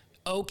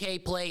 okay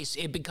plays,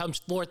 it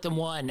becomes 4th and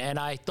 1, and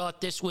I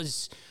thought this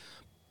was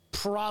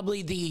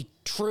probably the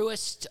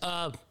truest,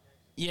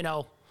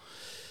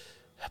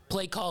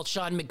 play call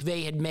Sean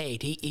McVay had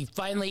made. He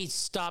finally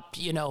stopped,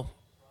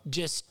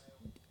 just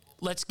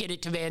let's get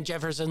it to Van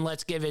Jefferson,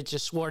 let's give it to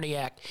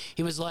Swerniak.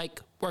 He was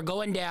like, we're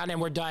going down and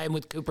we're dying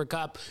with Cooper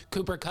Kupp.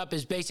 Cooper Kupp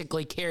has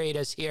basically carried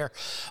us here.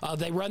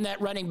 They run that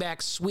running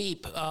back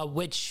sweep,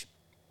 which...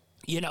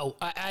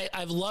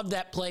 I've loved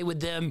that play with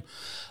them,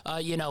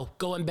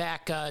 going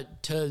back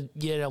to,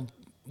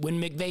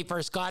 when McVay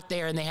first got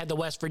there and they had the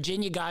West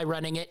Virginia guy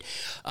running it.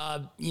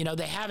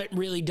 They haven't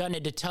really done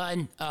it a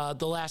ton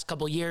the last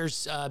couple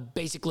years,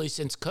 basically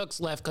since Cooks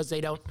left, because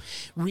they don't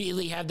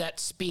really have that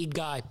speed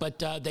guy.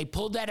 But they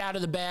pulled that out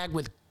of the bag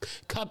with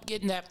Kupp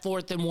getting that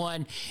 4th and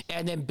 1,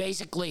 and then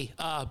basically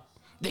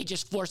they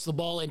just forced the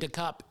ball into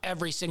Kupp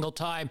every single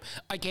time.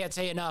 I can't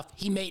say enough.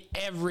 He made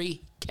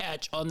every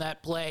catch on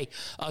that play.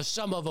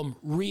 Some of them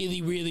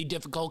really, really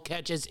difficult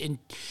catches in,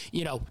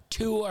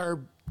 2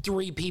 or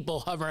 3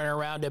 people hovering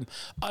around him.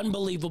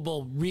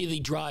 Unbelievable, really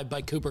drive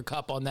by Cooper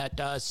Kupp on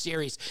that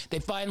series. They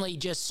finally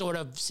just sort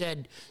of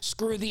said,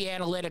 screw the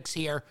analytics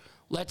here.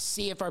 Let's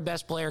see if our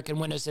best player can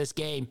win us this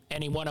game.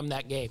 And he won them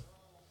that game.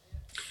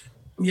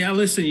 Yeah,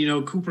 listen,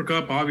 Cooper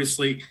Kupp,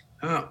 obviously,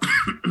 the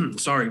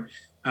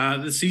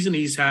season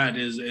he's had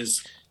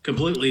is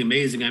completely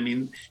amazing. I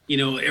mean,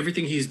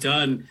 everything he's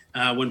done,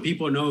 when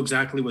people know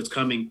exactly what's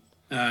coming,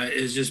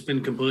 has just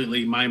been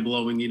completely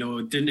mind-blowing.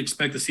 Didn't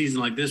expect a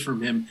season like this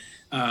from him.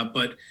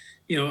 But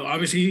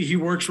obviously he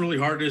works really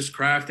hard at his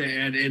craft,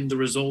 and the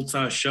results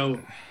show,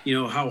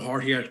 how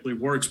hard he actually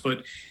works.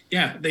 But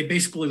yeah, they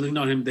basically leaned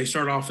on him. They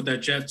start off with that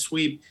jet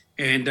sweep,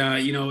 and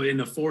in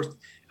the 4th,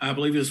 I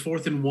believe it was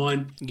 4th and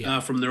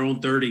 1 from their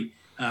own 30.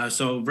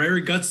 So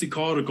very gutsy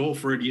call to go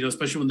for it,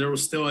 especially when there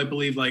was still, I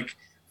believe, like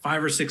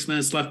 5 or 6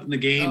 minutes left in the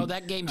game. Oh,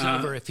 that game's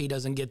over if he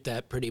doesn't get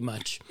that, pretty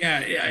much.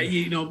 Yeah,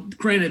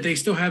 granted, they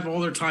still have all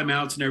their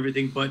timeouts and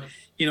everything, but,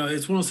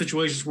 it's one of those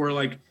situations where,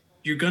 like,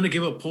 you're going to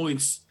give up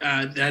points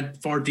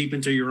that far deep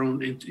into your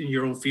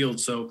own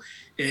field. So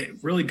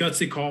really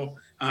gutsy call.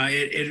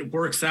 It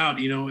works out,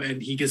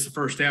 and he gets the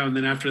first down. And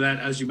then after that,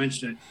 as you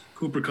mentioned,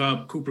 Cooper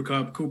Kupp.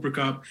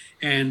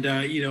 And,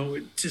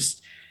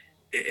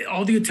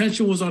 all the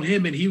attention was on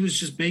him, and he was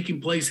just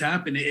making plays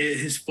happen.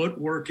 His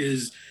footwork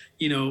is,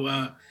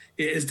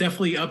 is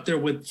definitely up there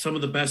with some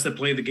of the best that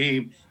play the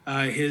game.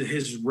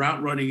 His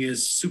route running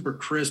is super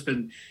crisp,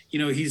 and,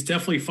 he's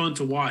definitely fun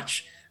to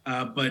watch.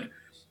 But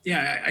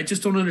yeah, I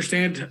just don't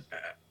understand,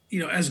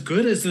 as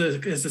good as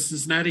the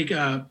Cincinnati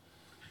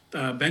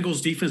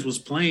Bengals defense was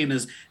playing,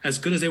 as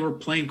good as they were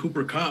playing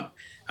Cooper Kupp,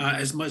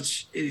 as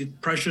much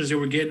pressure as they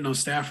were getting on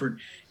Stafford,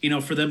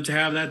 for them to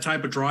have that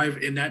type of drive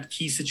in that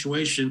key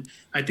situation,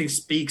 I think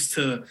speaks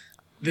to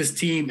this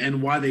team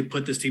and why they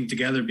put this team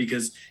together,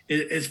 because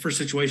it's for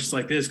situations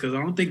like this. Because I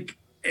don't think,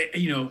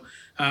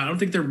 I don't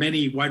think there are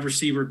many wide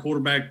receiver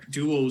quarterback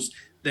duos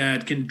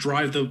that can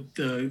drive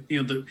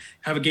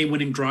have a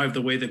game-winning drive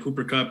the way that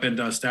Cooper Kupp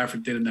and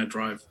Stafford did in that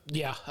drive.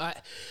 Yeah,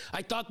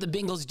 I thought the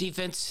Bengals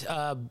defense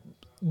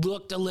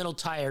looked a little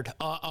tired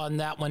on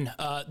that one,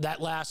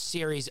 that last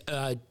series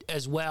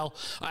as well.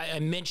 I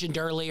mentioned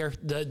earlier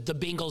the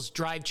Bengals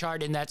drive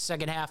chart in that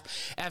second half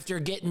after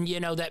getting,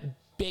 that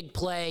big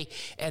play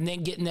and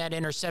then getting that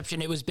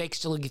interception. It was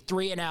basically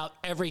 3 and out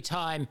every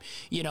time,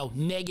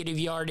 negative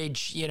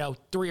yardage,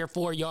 3 or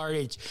 4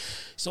 yardage.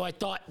 So I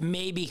thought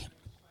maybe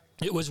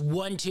it was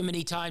one too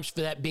many times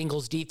for that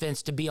Bengals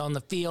defense to be on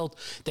the field.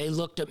 They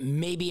looked at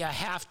maybe a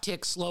half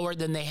tick slower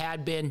than they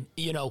had been,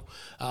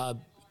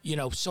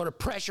 sort of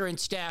pressuring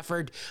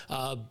Stafford,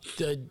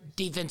 the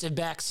defensive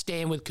back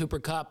staying with Cooper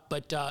Kupp,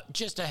 but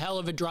just a hell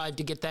of a drive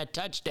to get that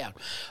touchdown.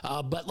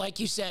 But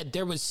like you said,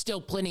 there was still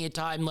plenty of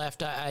time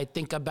left. I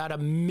think about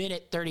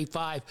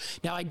 1:35.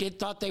 Now, I did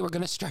thought they were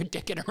going to start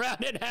dicking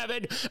around and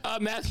having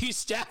Matthew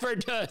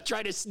Stafford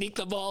try to sneak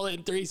the ball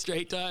in 3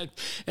 straight times.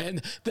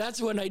 And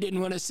that's when I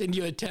didn't want to send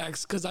you a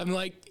text, because I'm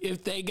like,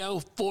 if they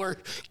go for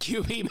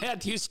QB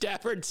Matthew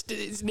Stafford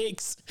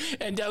sneaks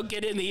and don't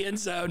get in the end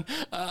zone,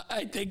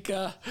 I think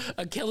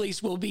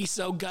Achilles will be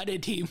so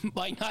gutted he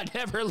might not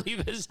ever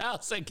leave his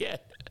house again.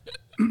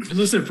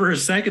 Listen, for a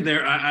second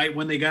there, I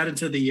when they got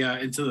into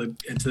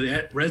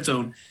the red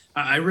zone,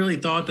 I really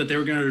thought that they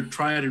were going to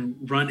try and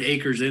run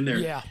Akers in there.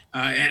 Yeah.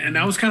 And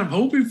I was kind of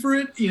hoping for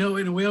it,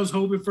 in a way I was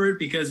hoping for it,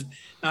 because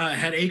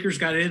had Akers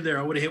got in there,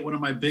 I would have hit one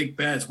of my big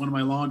bets, one of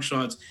my long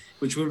shots,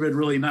 which would have been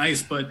really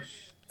nice. But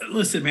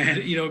listen,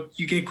 man,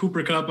 you get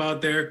Cooper Kupp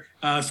out there,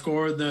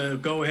 score the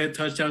go-ahead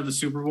touchdown in the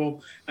Super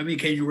Bowl. I mean,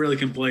 can you really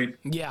complain?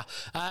 Yeah.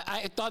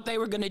 I thought they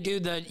were going to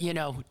do the,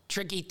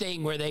 tricky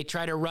thing where they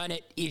try to run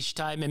it each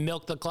time and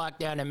milk the clock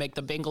down and make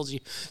the Bengals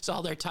use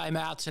all their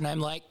timeouts. And I'm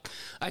like,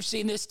 I've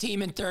seen this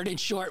team in 3rd and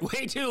short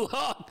way too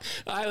long.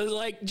 I was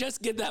like,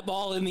 just get that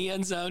ball in the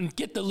end zone,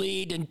 get the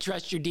lead, and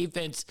trust your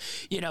defense,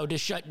 to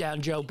shut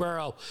down Joe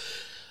Burrow.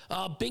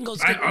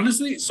 Bengals.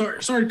 Honestly, sorry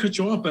to cut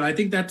you off, but I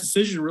think that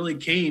decision really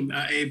came.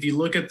 If you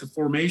look at the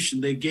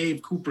formation, they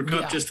gave Cooper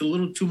Kupp just a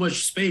little too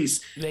much space.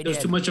 There was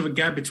too much of a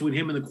gap between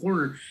him and the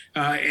corner,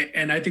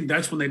 and I think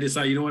that's when they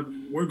decided, you know what,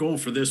 we're going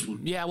for this one.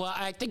 Yeah, well,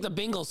 I think the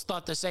Bengals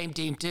thought the same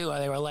team too.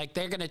 They were like,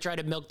 they're going to try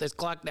to milk this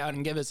clock down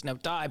and give us no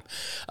time,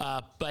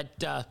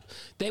 but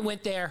they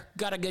went there,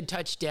 got a good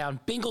touchdown.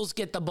 Bengals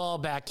get the ball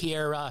back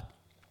here.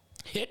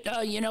 Hit,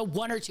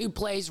 1 or 2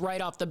 plays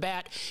right off the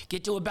bat,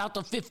 get to about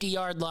the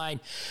 50-yard line.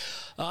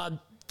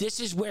 This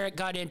is where it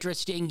got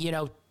interesting,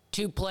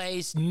 2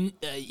 plays,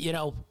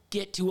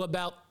 get to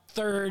about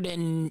 3rd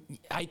and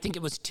I think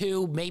it was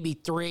 2, maybe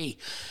 3.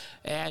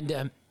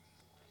 And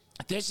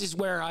this is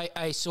where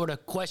I sort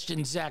of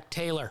question Zach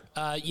Taylor.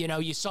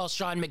 You saw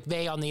Sean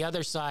McVay on the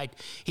other side.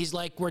 He's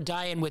like, we're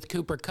dying with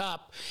Cooper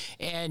Kupp.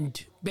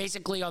 And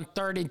basically on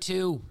 3rd and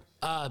 2,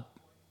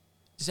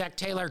 Zach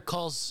Taylor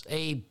calls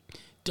a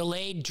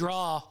delayed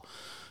draw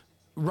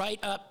right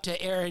up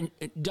to Aaron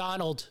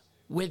Donald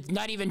with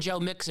not even Joe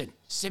Mixon,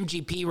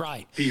 Samaje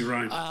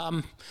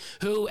Perine.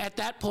 Who at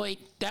that point,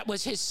 that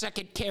was his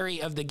second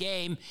carry of the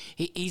game.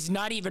 He's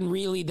not even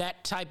really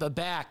that type of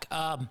back.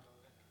 And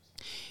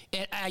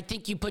I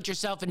think you put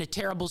yourself in a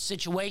terrible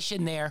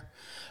situation there.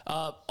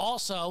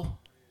 Also,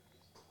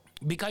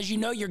 because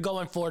you're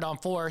going for it on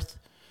 4th,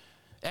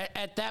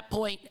 at that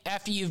point,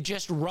 after you've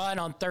just run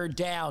on 3rd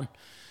down,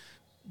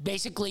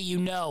 basically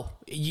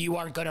you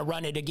aren't going to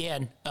run it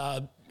again.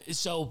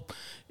 So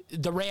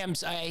the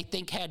Rams, I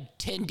think, had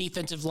 10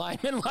 defensive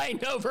linemen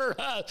lined over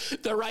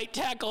the right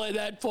tackle at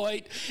that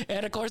point.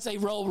 And, of course, they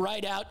roll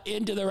right out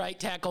into the right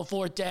tackle,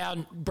 4th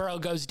down. Burrow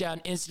goes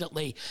down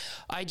instantly.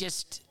 I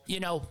just,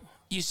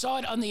 you saw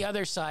it on the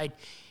other side.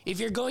 If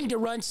you're going to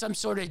run some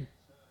sort of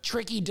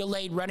tricky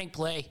delayed running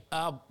play,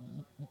 how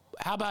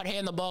about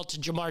hand the ball to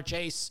Jamar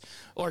Chase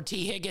or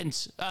T.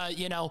 Higgins?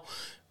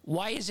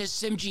 Why is this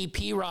Samaje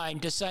Perine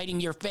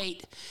deciding your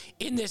fate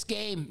in this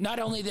game? Not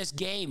only this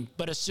game,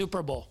 but a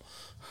Super Bowl.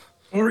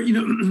 Or,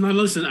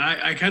 listen,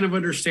 I kind of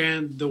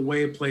understand the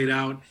way it played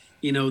out.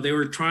 They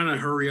were trying to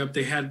hurry up.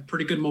 They had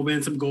pretty good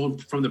momentum going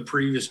from the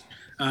previous,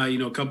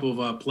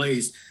 couple of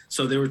plays.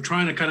 So they were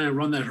trying to kind of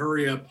run that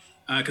hurry up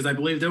because I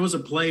believe there was a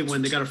play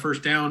when they got a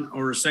first down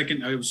or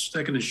it was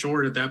second and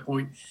short at that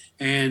point,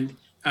 and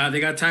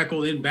they got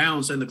tackled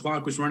inbounds and the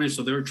clock was running.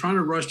 So they were trying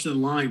to rush to the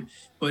line.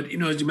 But,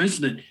 as you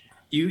mentioned it,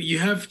 You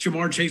have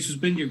Jamar Chase, who's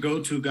been your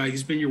go-to guy.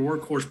 He's been your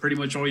workhorse pretty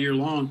much all year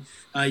long.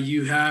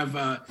 You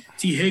have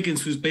T.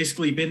 Higgins, who's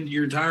basically been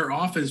your entire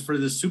offense for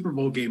the Super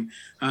Bowl game.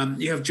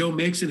 You have Joe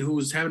Mixon, who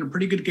was having a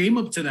pretty good game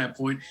up to that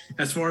point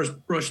as far as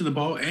rushing the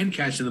ball and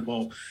catching the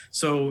ball.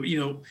 So,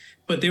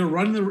 but they were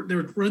running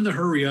the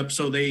hurry up,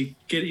 so they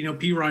get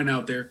Perine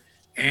out there,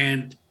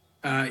 and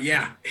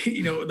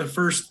the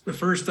first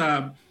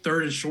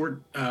 3rd and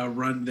short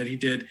run that he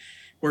did,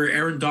 where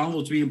Aaron Donald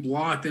was being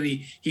blocked, and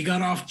he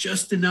got off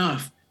just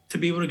enough to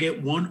be able to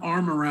get one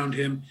arm around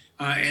him,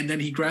 and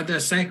then he grabbed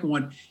that second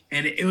one,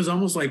 and it was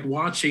almost like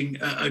watching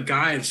a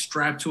guy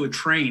strapped to a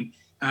train.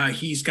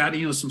 He's got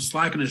some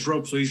slack in his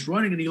rope, so he's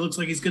running, and he looks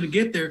like he's going to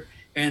get there,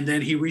 and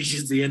then he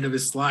reaches the end of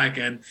his slack,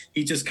 and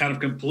he just kind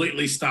of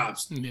completely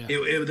stops. Yeah.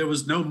 There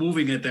was no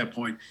moving at that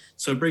point.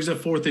 So it brings up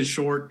 4th and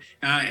short,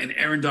 and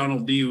Aaron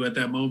Donald knew at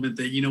that moment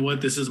that,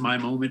 this is my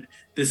moment.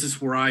 This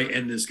is where I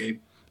end this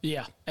game.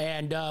 Yeah,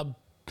 and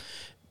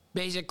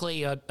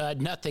basically a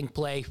nothing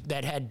play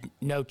that had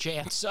no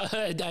chance.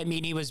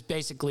 He was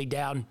basically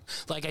down.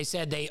 Like I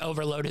said, they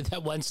overloaded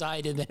that one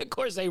side, and then, of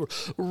course, they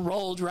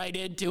rolled right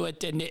into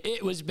it, and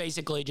it was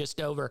basically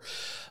just over.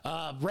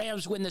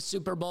 Rams win the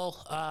Super Bowl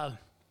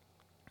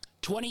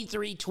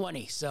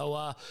 23-20.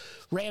 So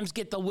Rams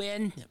get the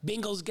win.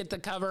 Bengals get the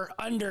cover.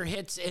 Under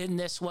hits in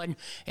this one,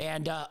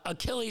 and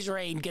Achilles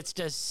Reign gets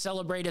to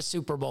celebrate a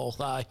Super Bowl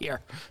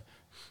here.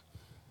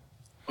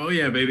 Oh,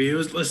 yeah, baby. It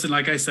was, listen,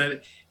 like I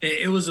said,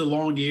 it was a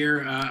long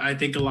year. I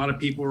think a lot of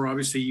people are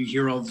obviously, you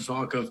hear all the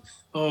talk of,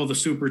 the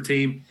super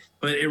team.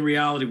 But in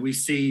reality, we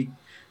see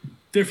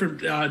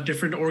different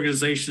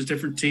organizations,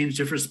 different teams,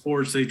 different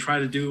sports. They try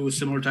to do a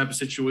similar type of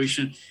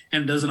situation,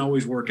 and it doesn't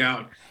always work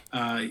out.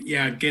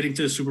 Getting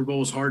to the Super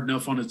Bowl is hard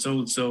enough on its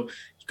own. So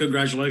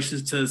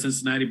congratulations to the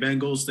Cincinnati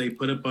Bengals. They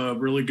put up a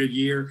really good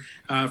year.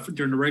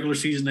 During the regular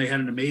season, they had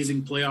an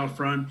amazing playoff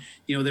run.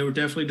 They were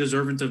definitely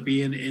deserving of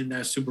being in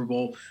that Super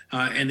Bowl,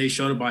 and they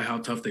showed it by how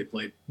tough they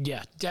played.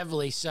 Yeah,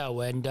 definitely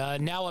so. And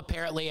now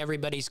apparently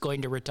everybody's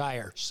going to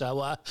retire. So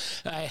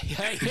I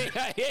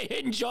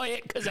enjoy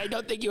it because I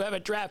don't think you have a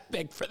draft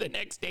pick for the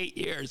next 8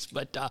 years.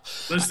 But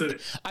listen,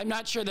 I'm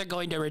not sure they're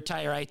going to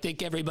retire. I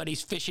think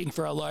everybody's fishing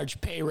for a large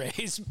pay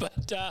raise.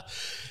 But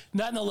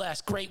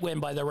nonetheless, great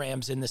win by the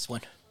Rams in this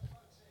one.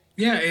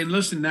 Yeah, and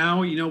listen,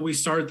 now, we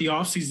started the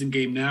offseason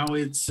game. Now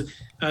it's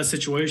a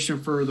situation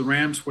for the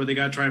Rams where they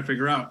got to try and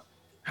figure out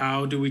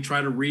how do we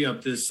try to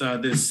re-up this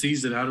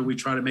season? How do we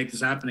try to make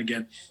this happen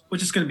again?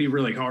 Which is going to be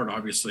really hard,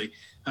 obviously.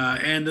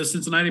 And the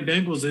Cincinnati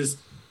Bengals is,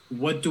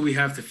 what do we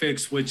have to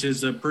fix? Which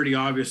is a pretty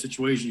obvious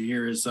situation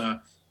here is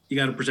you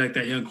got to protect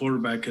that young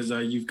quarterback because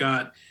you've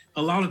got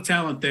a lot of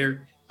talent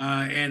there.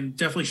 And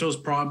definitely shows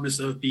promise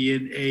of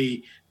being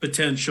a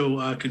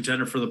potential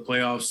contender for the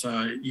playoffs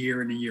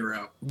year in and year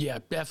out. Yeah,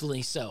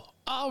 definitely so.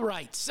 All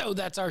right, so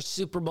that's our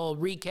Super Bowl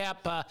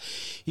recap.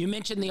 You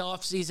mentioned the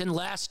offseason.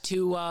 Last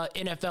 2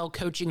 NFL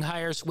coaching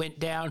hires went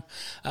down.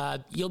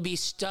 You'll be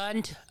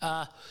stunned.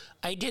 I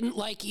didn't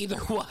like either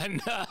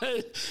one.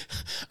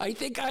 I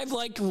think I've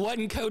liked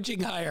one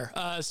coaching hire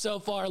so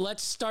far.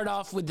 Let's start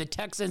off with the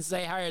Texans.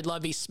 They hired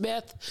Lovie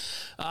Smith.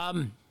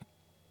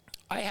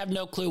 I have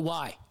no clue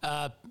why.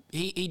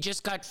 He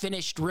just got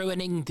finished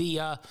ruining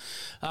the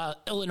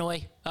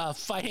Illinois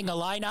Fighting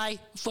Illini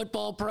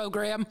football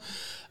program.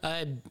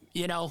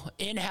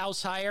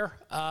 In-house hire.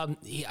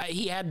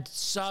 He had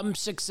some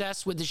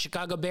success with the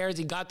Chicago Bears.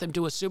 He got them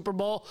to a Super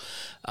Bowl,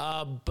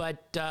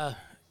 but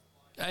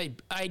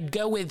I'd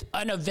go with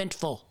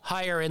uneventful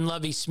hire in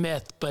Lovie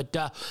Smith. But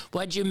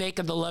what'd you make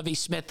of the Lovie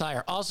Smith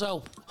hire?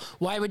 Also,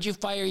 why would you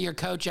fire your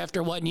coach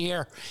after 1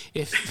 year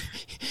if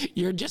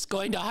you're just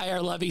going to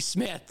hire Lovie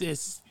Smith?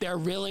 Is there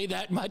really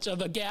that much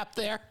of a gap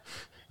there?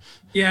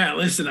 Yeah,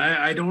 listen,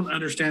 I don't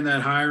understand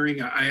that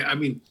hiring. I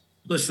mean,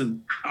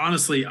 listen,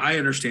 honestly, I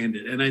understand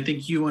it, and I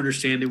think you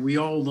understand it. We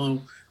all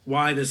know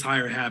why this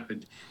hire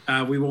happened.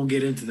 We won't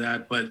get into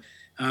that, but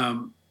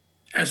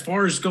as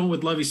far as going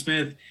with Lovie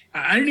Smith,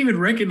 I didn't even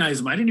recognize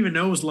him. I didn't even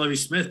know it was Lovie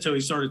Smith till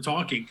he started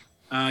talking.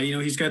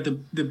 He's got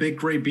the big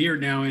gray beard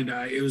now, and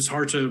it was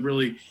hard to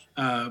really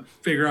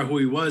figure out who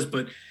he was.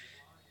 But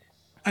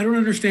I don't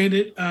understand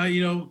it.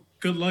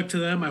 Good luck to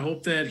them. I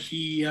hope that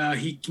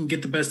he can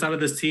get the best out of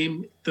this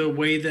team the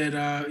way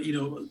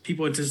that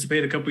people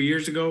anticipated a couple of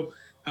years ago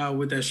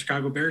with that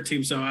Chicago Bear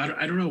team. So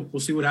I don't know. We'll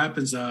see what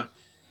happens.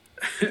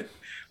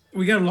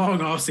 We got a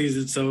long off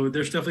season, so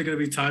there's definitely going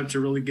to be time to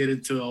really get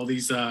into all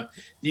these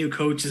new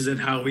coaches and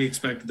how we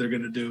expect that they're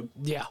going to do.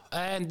 Yeah,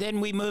 and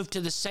then we move to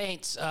the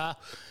Saints,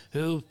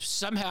 who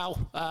somehow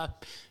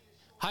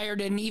hired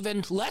an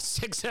even less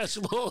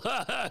successful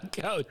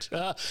coach.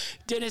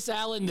 Dennis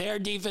Allen, their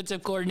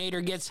defensive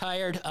coordinator, gets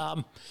hired.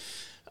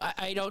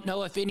 I don't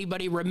know if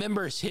anybody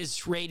remembers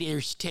his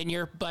Raiders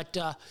tenure, but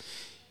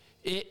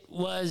it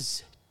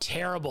was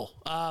terrible.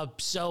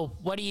 So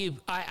what do you,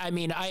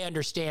 I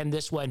understand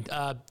this one.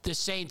 The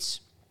Saints,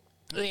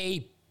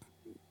 a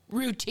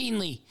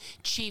routinely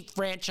cheap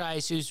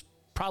franchise who's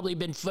probably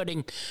been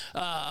footing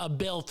a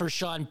bill for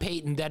Sean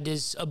Payton that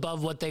is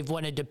above what they've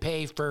wanted to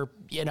pay for,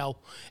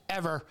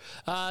 ever.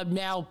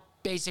 Now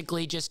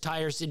basically just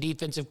hires the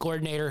defensive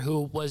coordinator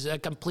who was a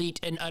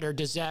complete and utter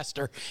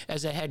disaster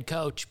as a head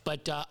coach.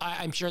 But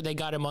I'm sure they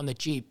got him on the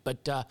cheap.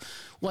 But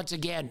once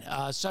again,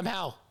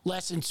 somehow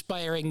less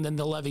inspiring than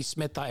the Lovie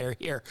Smith hire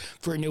here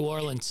for New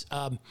Orleans.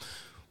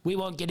 We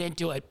won't get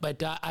into it,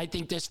 but I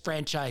think this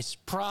franchise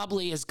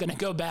probably is going to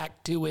go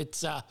back to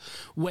its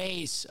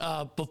ways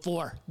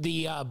before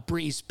the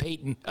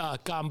Breeze-Payton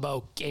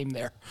combo came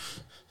there.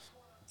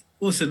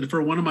 Listen,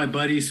 for one of my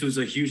buddies who's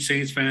a huge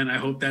Saints fan, I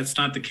hope that's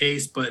not the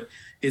case, but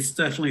it's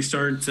definitely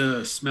starting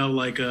to smell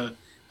like a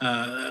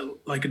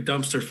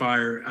dumpster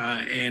fire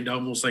and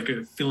almost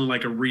feeling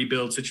like a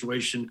rebuild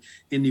situation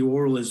in New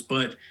Orleans.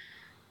 But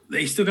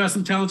they still got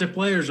some talented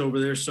players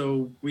over there,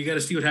 so we got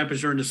to see what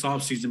happens during this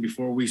offseason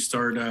before we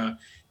start,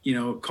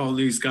 calling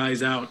these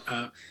guys out.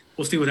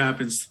 We'll see what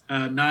happens.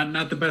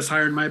 Not the best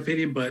hire in my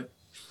opinion, but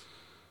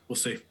we'll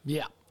see.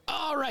 Yeah.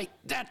 All right,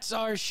 that's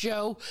our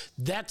show.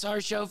 That's our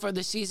show for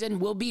the season.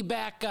 We'll be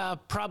back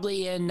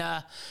probably in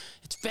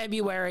it's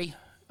February,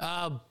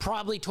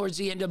 probably towards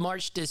the end of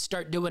March to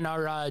start doing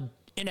our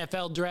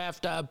NFL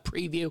draft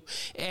preview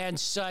and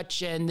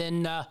such, and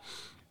then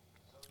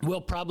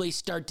we'll probably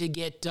start to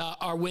get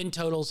our win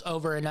totals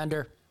over and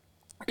under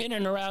in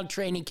and around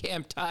training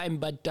camp time.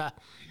 But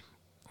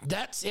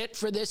that's it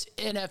for this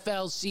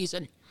NFL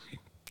season.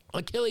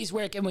 Achilles,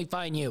 where can we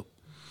find you?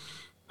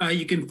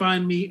 You can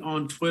find me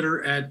on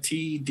Twitter at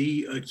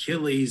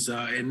TDAchilles.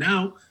 And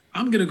now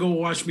I'm going to go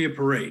watch me a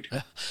parade.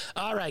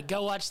 All right,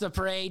 go watch the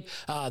parade.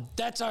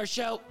 That's our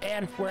show,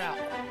 and we're out.